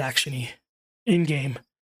microtransaction-y in-game.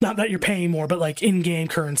 Not that you're paying more, but like in-game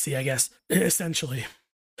currency, I guess, essentially.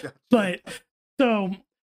 But so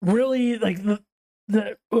really, like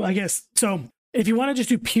I guess, so if you want to just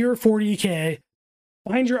do pure 40K,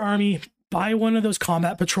 find your army, buy one of those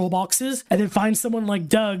combat patrol boxes, and then find someone like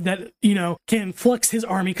Doug that, can flex his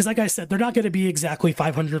army. Because like I said, they're not going to be exactly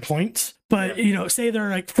 500 points, but, say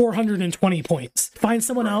they're like 420 points. Find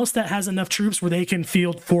someone else that has enough troops where they can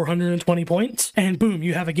field 420 points, and boom,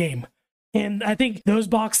 you have a game. And I think those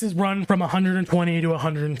boxes run from $120 to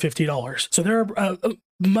 $150. So they're a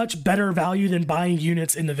much better value than buying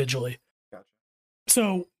units individually. Gotcha.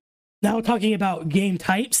 So now talking about game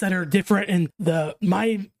types that are different, and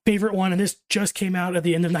my favorite one, and this just came out at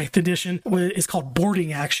the end of 9th edition, is called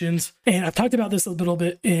boarding actions. And I've talked about this a little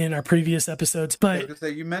bit in our previous episodes, but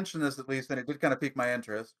you mentioned this at least, and it did kind of pique my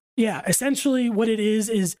interest. Yeah, essentially what it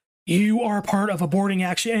is you are part of a boarding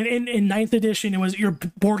action. And in 9th edition, you're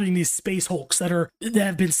boarding these space hulks that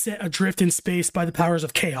have been set adrift in space by the powers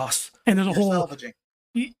of chaos. And there's a whole salvaging.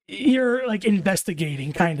 You're like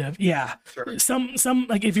investigating, kind of. Yeah. Sure. Some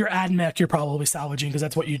like if you're AdMech, you're probably salvaging, because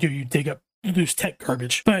that's what you do. You dig up loose tech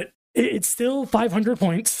garbage. But it's still 500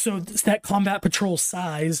 points, so it's that combat patrol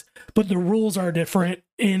size, but the rules are different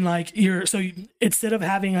in like instead of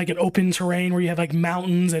having like an open terrain where you have like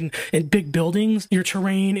mountains and big buildings, your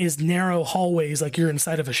terrain is narrow hallways, like you're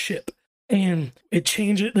inside of a ship. And it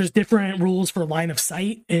changes, there's different rules for line of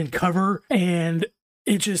sight and cover, and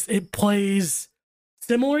it plays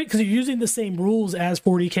similar because you're using the same rules as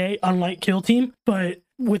 40K, unlike Kill Team, but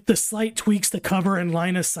with the slight tweaks to cover and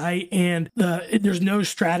line of sight, and there's no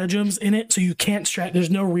stratagems in it, so you can't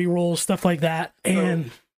there's no rerolls, stuff like that.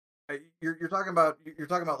 And you're talking about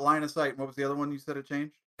line of sight. And what was the other one you said it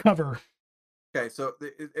changed? Cover. Okay, so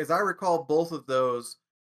as I recall, both of those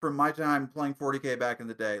from my time playing 40K back in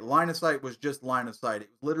the day, line of sight was just line of sight. It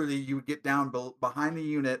was literally you would get down behind the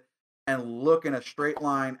unit and look in a straight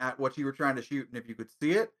line at what you were trying to shoot, and if you could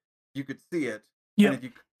see it, you could see it. Yep. And if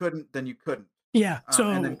you couldn't, then you couldn't. Yeah.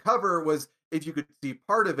 And then cover was if you could see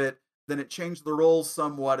part of it, then it changed the rolls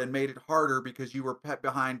somewhat and made it harder because you were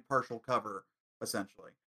behind partial cover,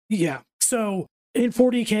 essentially. Yeah. So in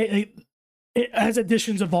 40K, as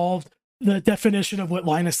editions evolved, the definition of what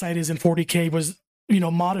line of sight is in 40K was,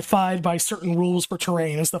 modified by certain rules for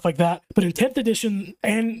terrain and stuff like that. But in 10th edition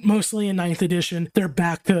and mostly in 9th edition, they're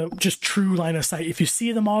back to just true line of sight. If you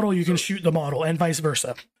see the model, you can shoot the model, and vice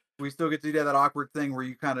versa. We still get to do that awkward thing where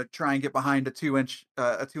you kind of try and get behind a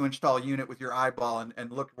 2-inch tall unit with your eyeball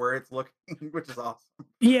and look where it's looking, which is awesome.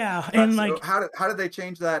 Yeah, and so how did they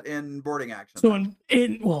change that in boarding action? So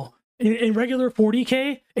in regular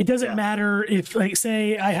 40K, it doesn't matter if, like,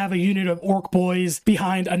 say I have a unit of orc boys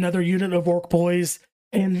behind another unit of orc boys,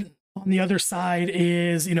 and on the other side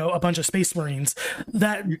is, a bunch of space marines.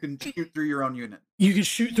 That you can shoot through your own unit. You can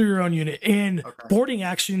shoot through your own unit. In boarding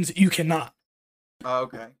actions, you cannot.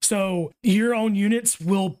 Okay. So your own units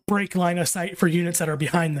will break line of sight for units that are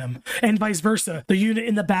behind them, and vice versa. The unit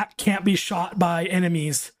in the back can't be shot by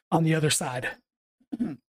enemies on the other side.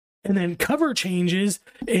 And then cover changes,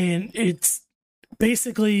 and it's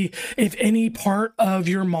basically if any part of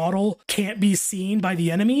your model can't be seen by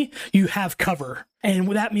the enemy, you have cover. And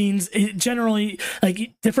what that means, it generally,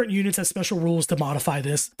 like, different units have special rules to modify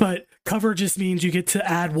this, but cover just means you get to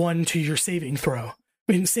add 1 to your saving throw.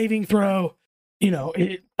 I mean, saving throw,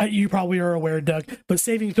 you probably are aware, Doug, but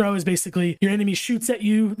saving throw is basically your enemy shoots at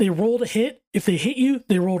you, they roll to hit. If they hit you,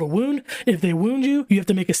 they roll to wound. If they wound you, you have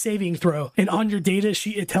to make a saving throw. And on your data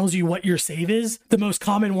sheet, it tells you what your save is. The most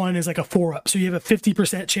common one is like a 4-up. So you have a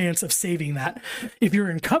 50% chance of saving that. If you're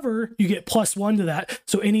in cover, you get +1 to that.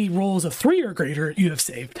 So any rolls of 3 or greater, you have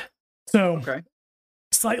saved. So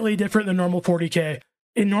slightly different than normal 40K.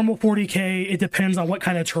 In normal 40K, it depends on what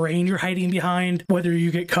kind of terrain you're hiding behind, whether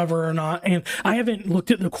you get cover or not. And I haven't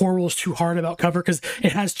looked at the core rules too hard about cover because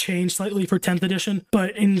it has changed slightly for 10th edition.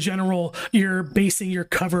 But in general, you're basing your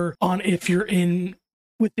cover on if you're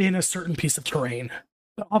within a certain piece of terrain.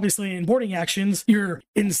 Obviously, in boarding actions, you're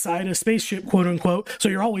inside a spaceship, quote unquote, so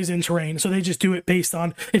you're always in terrain. So they just do it based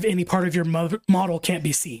on if any part of your model can't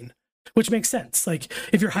be seen, which makes sense. Like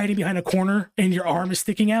if you're hiding behind a corner and your arm is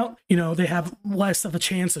sticking out, they have less of a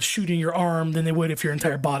chance of shooting your arm than they would if your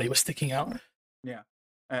entire body was sticking out. Yeah.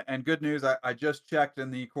 And good news, I just checked in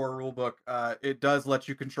the core rulebook. It does let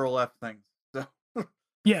you control F things. So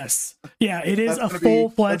yes. Yeah, it is a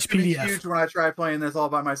full-fledged PDF. Huge when I try playing this all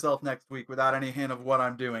by myself next week without any hint of what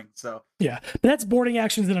I'm doing. So yeah, but that's boarding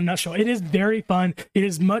actions in a nutshell. It is very fun. It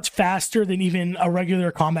is much faster than even a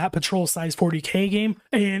regular combat patrol size 40K game.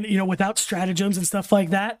 And, without stratagems and stuff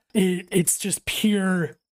like that, it's just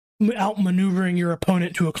pure outmaneuvering your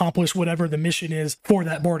opponent to accomplish whatever the mission is for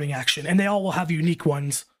that boarding action. And they all will have unique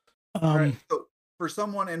ones. Right. So for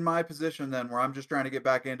someone in my position then, where I'm just trying to get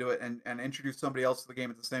back into it and introduce somebody else to the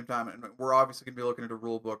game at the same time, and we're obviously going to be looking at a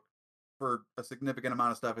rule book for a significant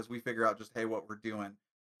amount of stuff as we figure out just, hey, what we're doing to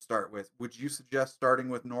start with. Would you suggest starting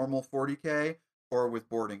with normal 40K or with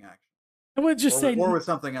boarding action? I would just say or with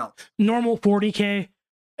something else. Normal 40K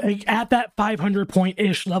at that 500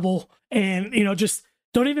 point-ish level, and just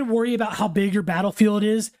don't even worry about how big your battlefield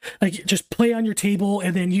is. Like, just play on your table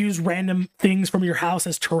and then use random things from your house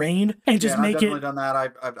as terrain, and just make I've definitely done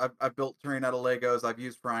that. I've built terrain out of Legos. I've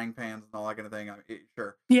used frying pans and all that kind of thing.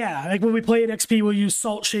 Sure. Yeah, like when we play at XP, we'll use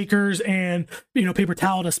salt shakers and paper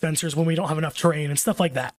towel dispensers when we don't have enough terrain and stuff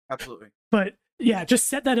like that. Absolutely. But yeah, just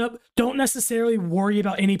set that up. Don't necessarily worry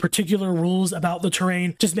about any particular rules about the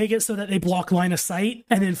terrain. Just make it so that they block line of sight,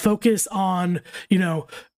 and then focus on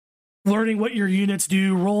learning what your units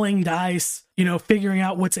do, rolling dice, figuring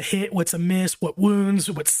out what's a hit, what's a miss, what wounds,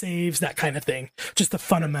 what saves, that kind of thing. Just the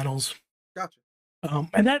fundamentals. Gotcha.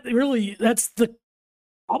 And that's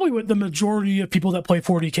probably what the majority of people that play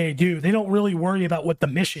 40K do. They don't really worry about what the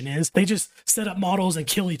mission is. They just set up models and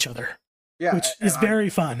kill each other. Yeah, which is very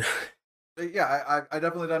fun. Yeah, I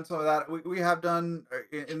definitely done some of that. We have done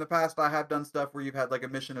in the past. I have done stuff where you've had like a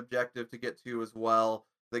mission objective to get to as well.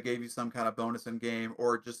 They gave you some kind of bonus in game,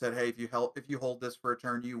 or just said, "Hey, if you hold this for a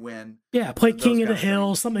turn, you win." Yeah, play King of the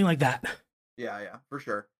Hill, something like that. Yeah, for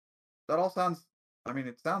sure. That all sounds. I mean,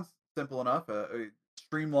 it sounds simple enough,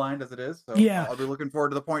 streamlined as it is. So yeah, I'll be looking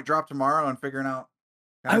forward to the point drop tomorrow and figuring out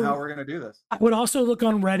how we're gonna do this. I would also look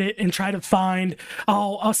on Reddit and try to find.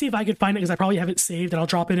 I'll see if I can find it, because I probably have it saved, and I'll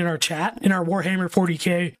drop it in our chat in our Warhammer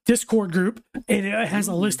 40K Discord group, and it has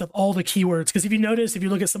a list of all the keywords. Because if you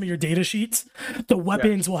look at some of your data sheets, the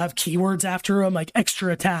weapons will have keywords after them, like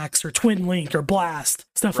extra attacks or twin link or blast,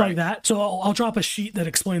 stuff like that. So I'll drop a sheet that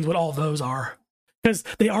explains what all those are, because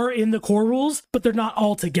they are in the core rules, but they're not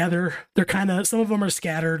all together. They're some of them are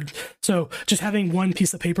scattered. So just having one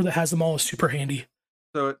piece of paper that has them all is super handy.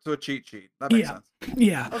 So it's a cheat sheet. That makes sense.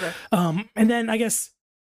 Yeah. Okay. And then I guess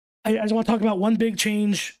I just want to talk about one big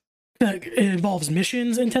change that involves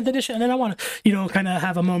missions in 10th edition. And then I want to, kind of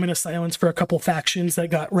have a moment of silence for a couple factions that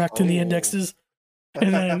got wrecked in the indexes.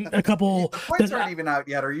 And then a couple... The points aren't even out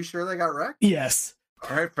yet. Are you sure they got wrecked? Yes.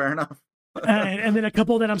 All right, fair enough. And then a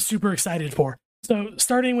couple that I'm super excited for. So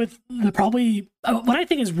starting with what I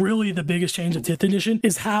think is really the biggest change of 10th edition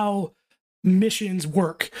is how missions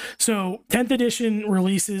work. So 10th edition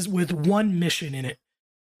releases with one mission in it,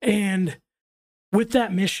 and with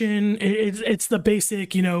that mission, it's the basic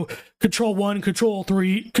control 1, control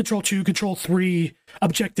 3, control 2, control 3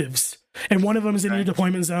 objectives, and one of them is in your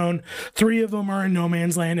deployment zone, 3 of them are in no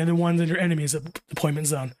man's land, and then one's in your enemy's deployment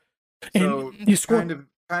zone. And so you score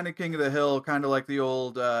kind of King of the Hill, kind of like the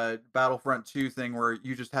old Battlefront 2 thing, where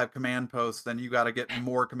you just have command posts, and you got to get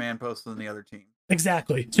more command posts than the other team.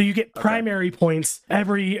 Exactly. So you get primary points at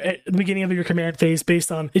the beginning of your command phase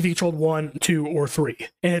based on if you controlled 1, 2, or 3.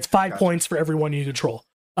 And it's 5 points for every one you control,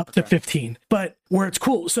 up to 15. But where it's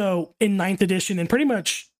cool, so in 9th edition, and pretty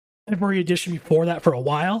much every edition before that for a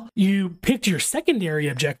while, you picked your secondary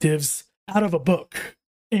objectives out of a book.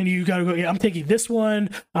 And you got to go, I'm taking this one,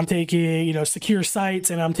 I'm taking, secure sites,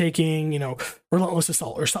 and I'm taking, relentless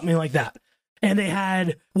assault or something like that. And they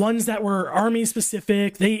had ones that were army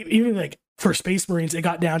specific. They even for Space Marines, it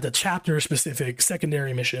got down to chapter specific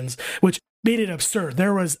secondary missions, which made it absurd.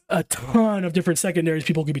 There was a ton of different secondaries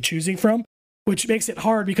people could be choosing from, which makes it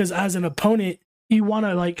hard because as an opponent, you want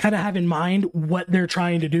to kind of have in mind what they're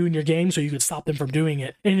trying to do in your game so you could stop them from doing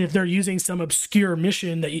it. And if they're using some obscure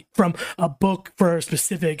mission from a book for a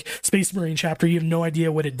specific Space Marine chapter, you have no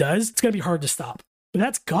idea what it does, it's going to be hard to stop. But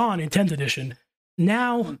that's gone in 10th edition.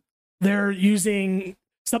 Now they're using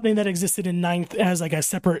something that existed in ninth as like a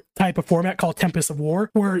separate type of format called Tempest of War,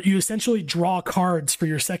 where you essentially draw cards for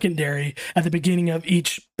your secondary at the beginning of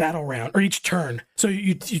each battle round or each turn. So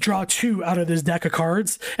you draw 2 out of this deck of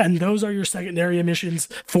cards, and those are your secondary missions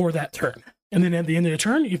for that turn. And then at the end of the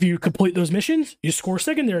turn, if you complete those missions, you score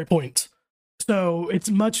secondary points. So it's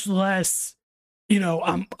much less,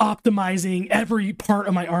 I'm optimizing every part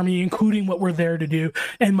of my army, including what we're there to do.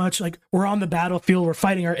 And much like we're on the battlefield, we're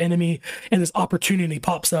fighting our enemy, and this opportunity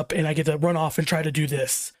pops up, and I get to run off and try to do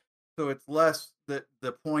this. So it's less that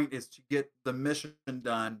the point is to get the mission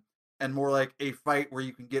done, and more like a fight where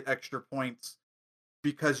you can get extra points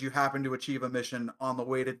because you happen to achieve a mission on the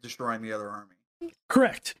way to destroying the other army.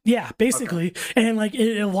 Correct. Yeah, basically. Okay. And like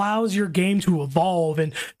it allows your game to evolve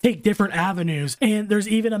and take different avenues. And there's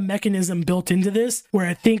even a mechanism built into this where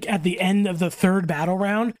I think at the end of the 3rd battle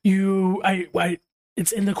round,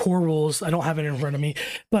 it's in the core rules. I don't have it in front of me,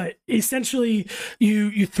 but essentially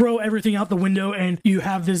you throw everything out the window and you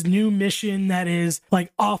have this new mission that is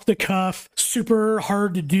like off the cuff, super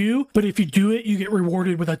hard to do. But if you do it, you get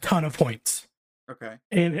rewarded with a ton of points. Okay.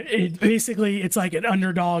 And it's like an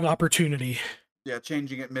underdog opportunity. Yeah,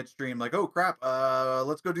 changing it midstream, like, oh crap,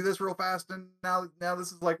 let's go do this real fast, and now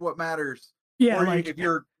this is like what matters. Yeah, or like if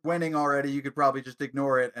you're winning already, you could probably just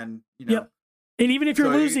ignore it, and Yep. And even if you're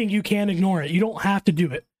losing, you can ignore it. You don't have to do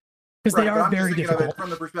it because they are very difficult. From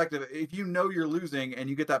the perspective, if you know you're losing and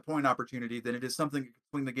you get that point opportunity, then it is something that can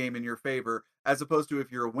swing the game in your favor. As opposed to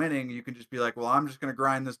if you're winning, you can just be like, well, I'm just going to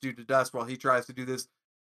grind this dude to dust while he tries to do this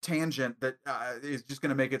tangent that is just going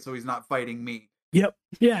to make it so he's not fighting me. Yep.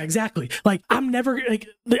 Yeah, exactly. Like I'm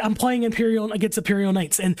playing against Imperial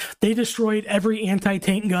Knights, and they destroyed every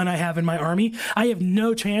anti-tank gun I have in my army. I have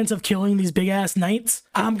no chance of killing these big ass knights.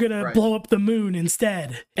 I'm gonna blow up the moon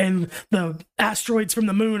instead, and the asteroids from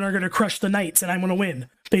the moon are gonna crush the knights, and I'm gonna win.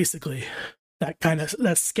 Basically,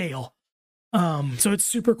 that scale. So it's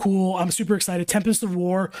super cool. I'm super excited. Tempest of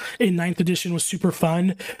War in 9th edition was super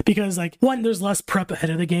fun because like 1, there's less prep ahead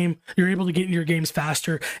of the game. You're able to get in your games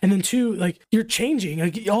faster. And then 2, like you're changing,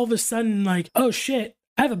 like all of a sudden like, oh shit,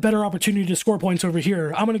 I have a better opportunity to score points over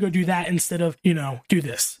here. I'm going to go do that instead of, do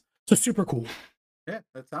this. So super cool. Yeah,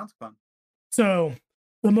 that sounds fun. So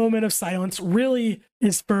the moment of silence really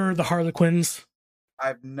is for the Harlequins.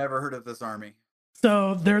 I've never heard of this army.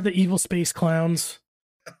 So they're the evil space clowns.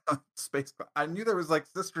 Space. I knew there was like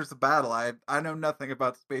Sisters of Battle. I know nothing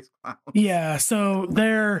about space clowns. Yeah, so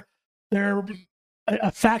they're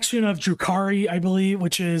a faction of Drukhari, I believe,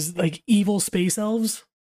 which is like evil space elves.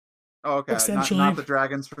 Oh, okay. Essentially, not the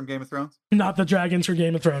dragons from Game of Thrones. Not the dragons from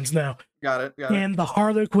Game of Thrones. No. Got it. And the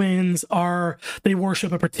Harlequins they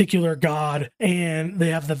worship a particular god, and they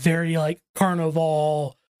have the very like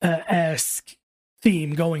carnival esque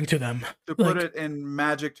theme going to them. To put it in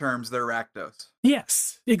magic terms, they're Rakdos.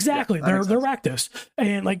 Yes, exactly. They're Rakdos,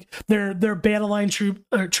 and like their battle line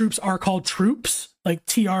troops are called troops, like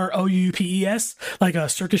TROUPES, like a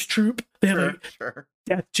circus troupe. They have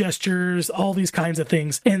death gestures, all these kinds of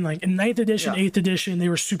things. And like in 9th edition, 8th edition, they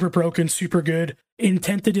were super broken, super good. In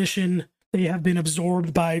 10th edition, they have been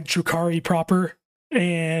absorbed by Drukhari proper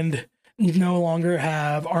and no longer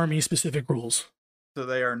have army specific rules. So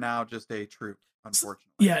they are now just a troop.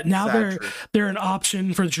 Unfortunately, yeah. Now they're an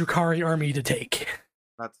option for the Drukhari army to take.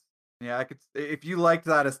 I could. If you liked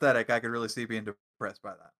that aesthetic, I could really see being depressed by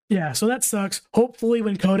that. Yeah, so that sucks. Hopefully,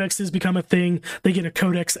 when codexes become a thing, they get a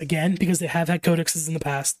codex again because they have had codexes in the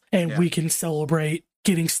past, and we can celebrate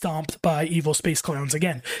getting stomped by evil space clowns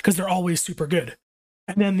again because they're always super good.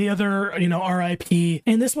 And then the other, RIP.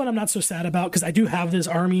 And this one I'm not so sad about because I do have this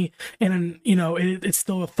army and, it's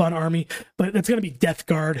still a fun army, but it's going to be Death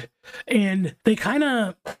Guard. And they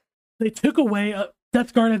took away,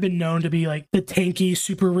 Death Guard have been known to be like the tanky,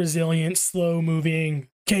 super resilient, slow moving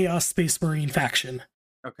Chaos Space Marine faction.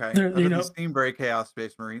 Okay. They seem very Chaos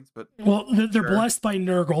Space Marines, but. Well, they're blessed by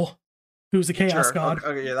Nurgle, who's a chaos god.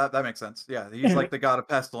 Okay, yeah, that makes sense. Yeah, he's like the god of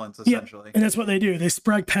pestilence, essentially. Yeah, and that's what they do. They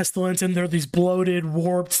spread pestilence, and they're these bloated,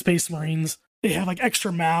 warped space marines. They have like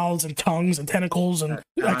extra mouths and tongues and tentacles and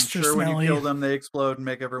extra smelly. When you kill them, they explode and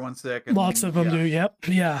make everyone sick. And lots of them do. Yep.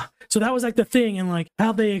 Yeah. So that was like the thing, and like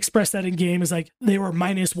how they expressed that in game is like they were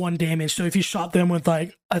 -1 damage. So if you shot them with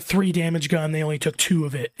like a 3 damage gun, they only took 2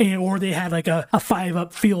 of it, or they had like a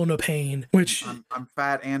 5-up feel no pain. Which I'm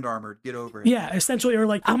fat and armored. Get over it. Yeah, essentially, or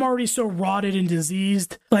like I'm already so rotted and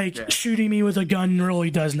diseased. Like shooting me with a gun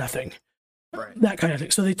really does nothing. Right. That kind of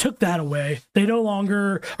thing. So they took that away. They no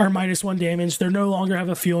longer are -1 damage. They no longer have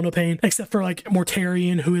a feel no pain, except for like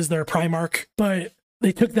Mortarion, who is their Primarch. But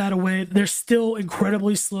They took that away. They're still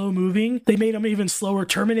incredibly slow moving. They made them even slower.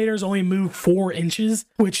 Terminators only move 4 inches,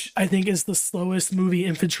 which I think is the slowest moving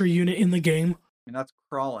infantry unit in the game. And that's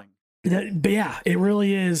crawling. But yeah, it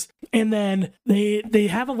really is. And then they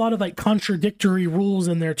have a lot of like contradictory rules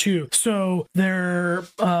in there too. So their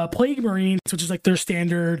Plague Marines, which is like their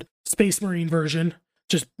standard Space Marine version,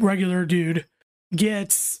 just regular dude,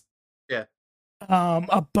 gets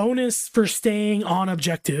a bonus for staying on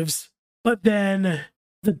objectives. But then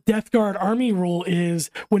the Death Guard army rule is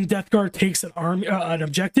when Death Guard takes an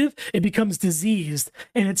objective, it becomes diseased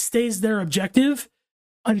and it stays their objective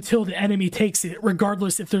until the enemy takes it,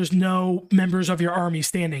 regardless if there's no members of your army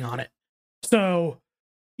standing on it. So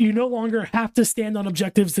you no longer have to stand on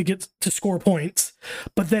objectives to get to score points.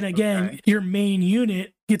 But then again, your main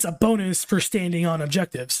unit gets a bonus for standing on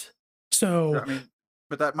objectives. So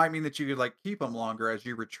but that might mean that you could like keep them longer as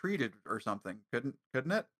you retreated or something, couldn't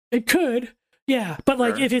it? It could, yeah. But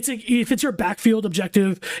like if it's your backfield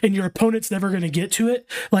objective and your opponent's never going to get to it,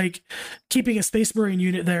 like keeping a Space Marine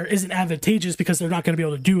unit there isn't advantageous because they're not going to be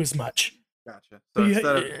able to do as much. Gotcha. So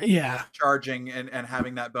instead of charging and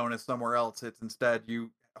having that bonus somewhere else, it's instead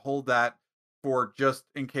you hold that for just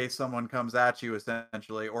in case someone comes at you,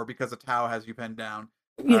 essentially, or because a Tau has you pinned down.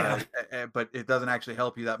 But it doesn't actually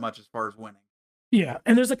help you that much as far as winning. Yeah,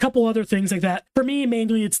 and there's a couple other things like that. For me,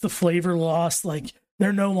 mainly it's the flavor loss. Like,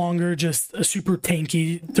 they're no longer just a super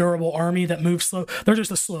tanky, durable army that moves slow. They're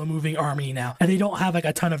just a slow-moving army now. And they don't have, like,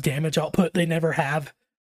 a ton of damage output. They never have.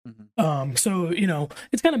 Mm-hmm. So, you know,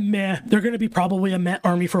 it's kind of meh. They're going to be probably a meh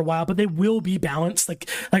army for a while, but they will be balanced. Like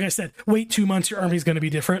I said, wait 2 months, your army's going to be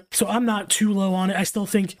different. So I'm not too low on it. I still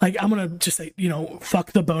think, like, I'm going to just say, you know,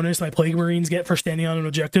 fuck the bonus my Plague Marines get for standing on an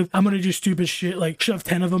objective. I'm going to do stupid shit, like shove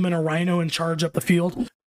 10 of them in a rhino and charge up the field.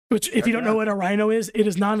 Which, if you don't know what a rhino is, it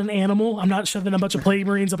is not an animal. I'm not shoving a bunch of Plague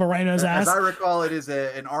Marines up a rhino's ass. As I recall, it is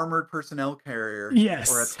an armored personnel carrier.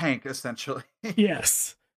 Yes. Or a tank, essentially.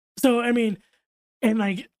 Yes. So, I mean, and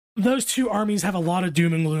like, those two armies have a lot of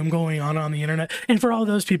doom and gloom going on the internet. And for all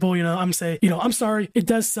those people, you know, I'm sorry. It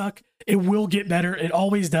does suck. It will get better. It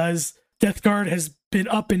always does. Death Guard has been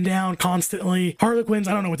up and down constantly. Harlequins,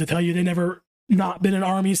 I don't know what to tell you. They never not been an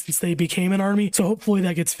army since they became an army. So hopefully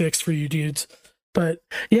that gets fixed for you dudes. But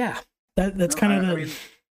yeah, that's kind of the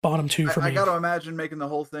bottom two for me. I got to imagine making the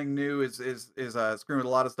whole thing new is screwing with a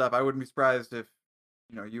lot of stuff. I wouldn't be surprised if,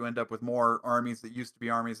 you know, you end up with more armies that used to be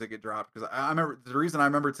armies that get dropped. Because I remember the reason I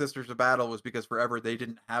remembered Sisters of Battle was because forever they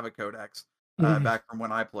didn't have a codex back from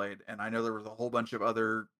when I played, and I know there was a whole bunch of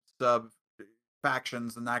other sub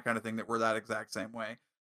factions and that kind of thing that were that exact same way.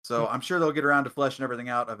 So I'm sure they'll get around to fleshing everything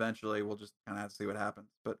out eventually. We'll just kind of have to see what happens.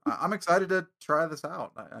 But I'm excited to try this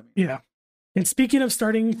out. Yeah. And speaking of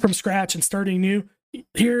starting from scratch and starting new,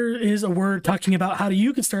 here is a word talking about how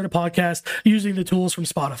you can start a podcast using the tools from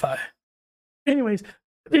Spotify. Anyways,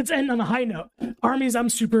 it's ending on a high note. Armies I'm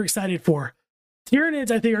super excited for.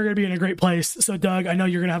 Tyranids, I think, are going to be in a great place. So, Doug, I know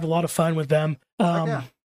you're going to have a lot of fun with them. Army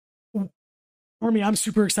I'm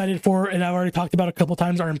super excited for, and I've already talked about a couple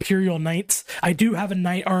times, are Imperial Knights. I do have a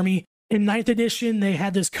Knight army. In 9th edition, they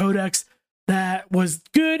had this codex that was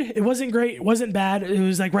good. It wasn't great. It wasn't bad. It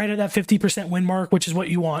was like right at that 50% win mark, which is what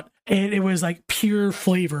you want. And it was like pure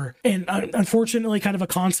flavor. And unfortunately, kind of a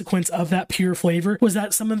consequence of that pure flavor was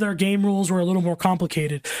that some of their game rules were a little more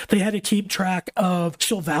complicated. They had to keep track of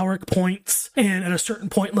chivalric points. And at a certain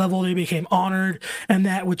point level, they became honored. And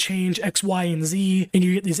that would change X, Y, and Z. And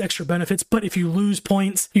you get these extra benefits. But if you lose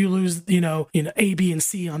points, you lose, you know, A, B, and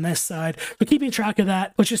C on this side. But keeping track of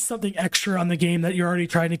that was just something extra on the game that you're already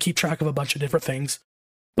trying to keep track of a bunch of different things.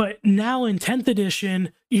 But now in 10th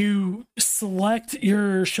edition, you select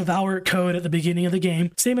your chivalric code at the beginning of the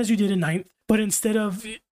game, same as you did in 9th, but instead of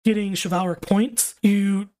getting chivalric points,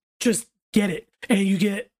 you just get it, and you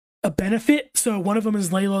get a benefit. So one of them is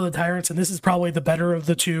Layla the Tyrants, and this is probably the better of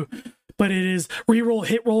the two, but it is reroll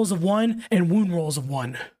hit rolls of 1 and wound rolls of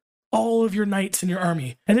 1. All of your knights in your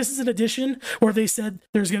army. And this is an edition where they said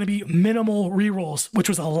there's going to be minimal rerolls, which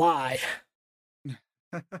was a lie.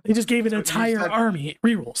 They just gave an entire army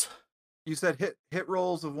rerolls. You said hit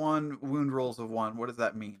rolls of 1, wound rolls of 1. What does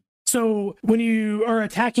that mean? So when you are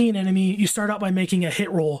attacking an enemy, you start out by making a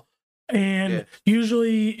hit roll. And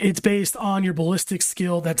usually it's based on your ballistic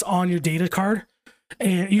skill that's on your data card.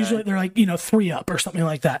 And usually they're like, 3 up or something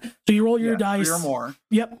like that. So you roll your dice. 3 or more.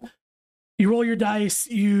 Yep. You roll your dice.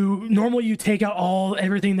 Normally you take out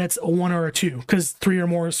everything that's a 1 or a 2 because 3 or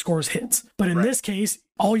more scores hits. But in this case,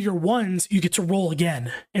 all your 1s you get to roll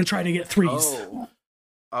again and try to get 3s. Oh,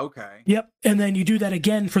 okay. Yep, and then you do that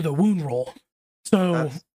again for the wound roll. So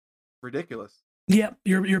that's ridiculous. Yep,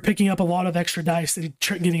 you're picking up a lot of extra dice and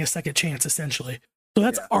getting a second chance essentially. So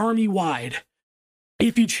that's army wide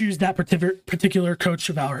if you choose that particular coach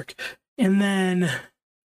chivalric. And then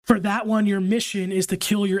for that one, your mission is to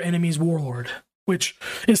kill your enemy's warlord, which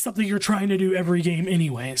is something you're trying to do every game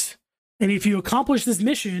anyways. And if you accomplish this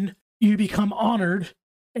mission, you become honored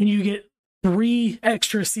and you get 3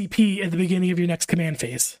 extra CP at the beginning of your next command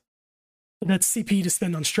phase. That's CP to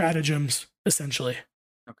spend on stratagems, essentially.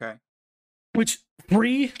 Okay. Which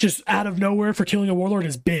 3 just out of nowhere for killing a warlord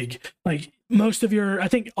is big. Like most of I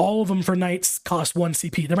think all of them for knights cost 1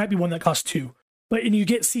 CP. There might be one that costs 2. But and you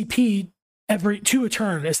get CP every 2 a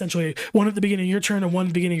turn, essentially. 1 at the beginning of your turn and 1 at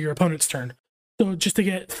the beginning of your opponent's turn. So just to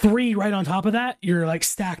get 3 right on top of that, you're like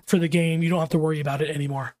stacked for the game. You don't have to worry about it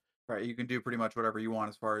anymore. Right, you can do pretty much whatever you want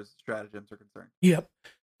as far as stratagems are concerned. Yep.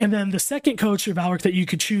 And then the second coach of Valric that you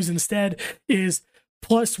could choose instead is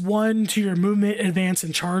 +1 to your movement, advance,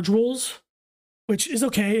 and charge rolls, which is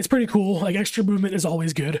okay. It's pretty cool. Like extra movement is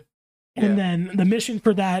always good. Yeah. And then the mission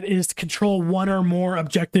for that is to control 1 or more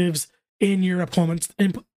objectives in your opponent's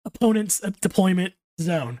deployment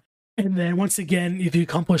zone. And then once again, if you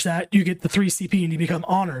accomplish that, you get the 3 CP and you become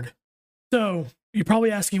honored. So you're probably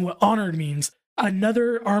asking what honored means.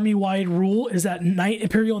 Another army-wide rule is that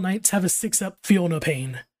Imperial Knights have a 6-up feel no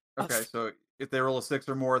pain. Okay, so if they roll a 6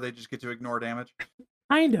 or more, they just get to ignore damage?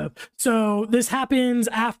 Kind of. So this happens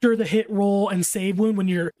after the hit roll and save wound when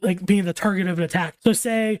you're like being the target of an attack. So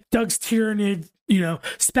say Doug's Tyrannid,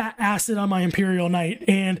 spat acid on my Imperial Knight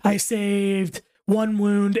and I saved 1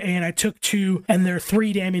 wound and I took 2 and they're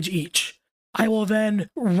 3 damage each. I will then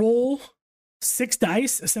roll 6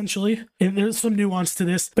 dice, essentially. And there's some nuance to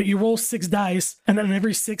this, but you roll 6 dice, and then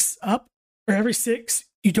every 6 up, or every 6,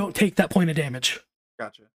 you don't take that point of damage.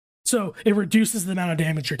 Gotcha. So it reduces the amount of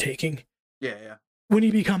damage you're taking. Yeah. When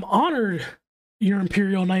you become honored, your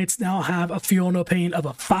Imperial Knights now have a feel no pain of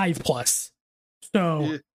a 5+.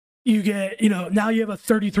 So you get, now you have a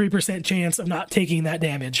 33% chance of not taking that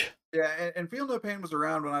damage. Yeah, and feel no pain was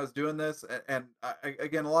around when I was doing this, and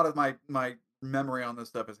again, a lot of my memory on this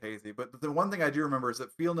stuff is hazy, but the one thing I do remember is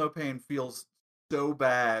that feel no pain feels so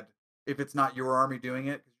bad if it's not your army doing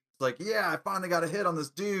it. It's like, yeah, I finally got a hit on this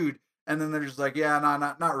dude, and then they're just like, yeah, no,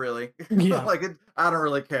 not really. Yeah. I don't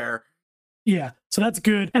really care. Yeah, so that's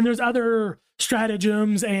good. And there's other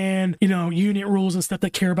stratagems and unit rules and stuff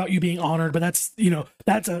that care about you being honored, but that's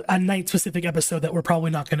a night specific episode that we're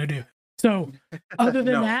probably not going to do. So other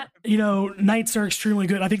than that, knights are extremely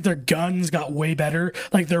good. I think their guns got way better.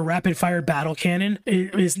 Like their rapid fire battle cannon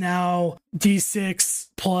is now D6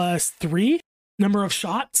 plus 3 number of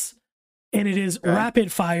shots. And it is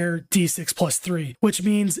rapid fire D6 plus 3, which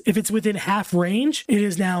means if it's within half range, it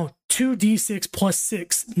is now 2d6 plus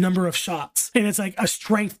 6 number of shots. And it's like a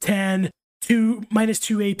strength 10,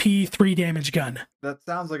 -2 AP, 3 damage gun. That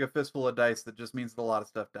sounds like a fistful of dice that just means that a lot of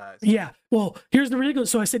stuff dies. Yeah. Well, here's the ridiculous.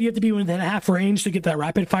 So I said you have to be within half range to get that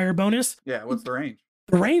rapid fire bonus. Yeah. What's the range?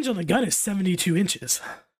 The range on the gun is 72 inches.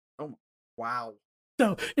 Oh, wow.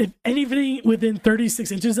 So if anything within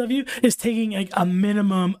 36 inches of you is taking like a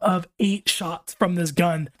minimum of 8 shots from this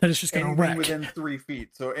gun that is just going to wreck. Within 3 feet.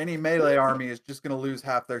 So any melee army is just going to lose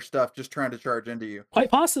half their stuff just trying to charge into you. Quite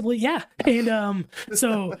possibly, yeah. And and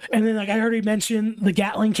then like I already mentioned, the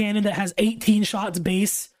Gatling cannon that has 18 shots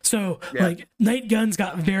base. So like Knight guns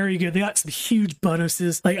got very good. They got some huge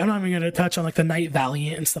bonuses. Like I'm not even going to touch on like the Knight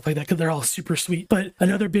Valiant and stuff like that because they're all super sweet. But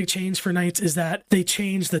another big change for Knights is that they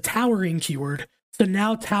changed the towering keyword. So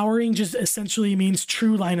now towering just essentially means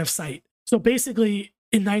true line of sight. So basically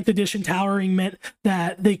in 9th edition, towering meant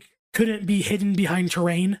that they couldn't be hidden behind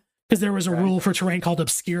terrain because there was a rule for terrain called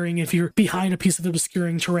obscuring. If you're behind a piece of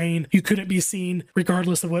obscuring terrain, you couldn't be seen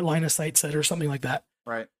regardless of what line of sight said or something like that.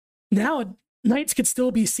 Right. Now knights could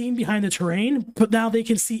still be seen behind the terrain, but now they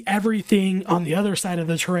can see everything on the other side of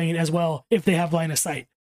the terrain as well if they have line of sight.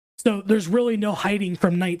 So there's really no hiding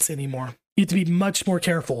from knights anymore. You have to be much more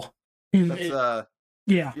careful. That's,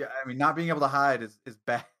 yeah. I mean, not being able to hide is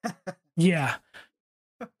bad. Yeah.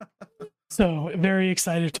 So very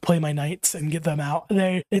excited to play my knights and get them out.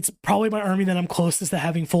 It's probably my army that I'm closest to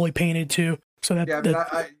having fully painted too. So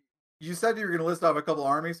you said you were going to list off a couple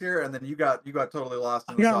armies here, and then you got totally lost.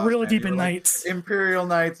 I got really deep in Knights. Imperial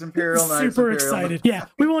Knights. Super excited. Yeah,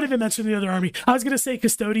 we won't even mention the other army. I was going to say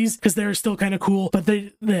Custodes because they're still kind of cool, but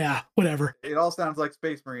whatever. It all sounds like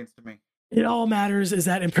Space Marines to me. It all matters is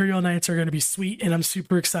that Imperial Knights are going to be sweet, and I'm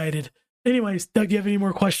super excited. Anyways, Doug, do you have any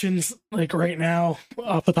more questions like right now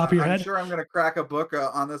off the top of your head? I'm sure I'm going to crack a book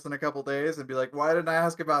on this in a couple days and be like, why didn't I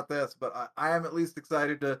ask about this? But I am at least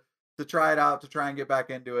excited to try it out, to try and get back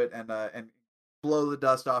into it and blow the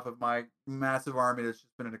dust off of my massive army that's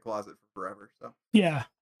just been in a closet for forever. So yeah.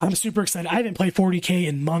 I'm super excited. I haven't played 40K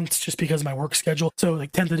in months just because of my work schedule. So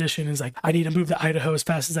like 10th edition is like, I need to move to Idaho as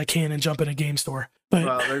fast as I can and jump in a game store. But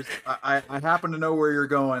well, I happen to know where you're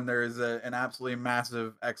going. There's an absolutely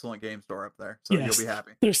massive, excellent game store up there. So yes, you'll be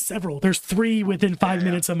happy. There's several. There's 3 within 5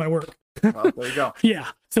 minutes of my work. Well, there you go. Yeah,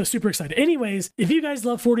 so super excited. Anyways, if you guys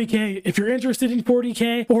love 40K, if you're interested in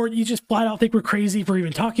 40K, or you just flat out think we're crazy for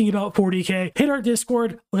even talking about 40K, hit our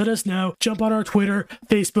Discord, let us know, jump on our Twitter,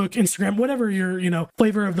 Facebook, Instagram, whatever your,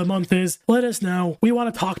 flavor of the month is, let us know. We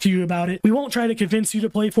want to talk to you about it. We won't try to convince you to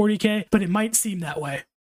play 40K, but it might seem that way.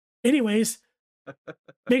 Anyways,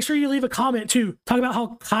 make sure you leave a comment too. Talk about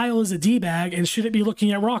how Kyle is a D-bag and shouldn't be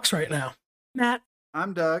looking at rocks right now. Matt.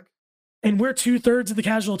 I'm Doug. And we're 2/3 of the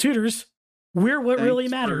casual tutors. We're what really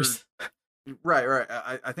matters. Right.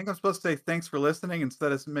 I think I'm supposed to say thanks for listening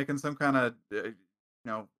instead of making some kind of,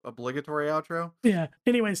 obligatory outro. Yeah.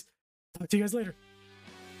 Anyways, talk to you guys later.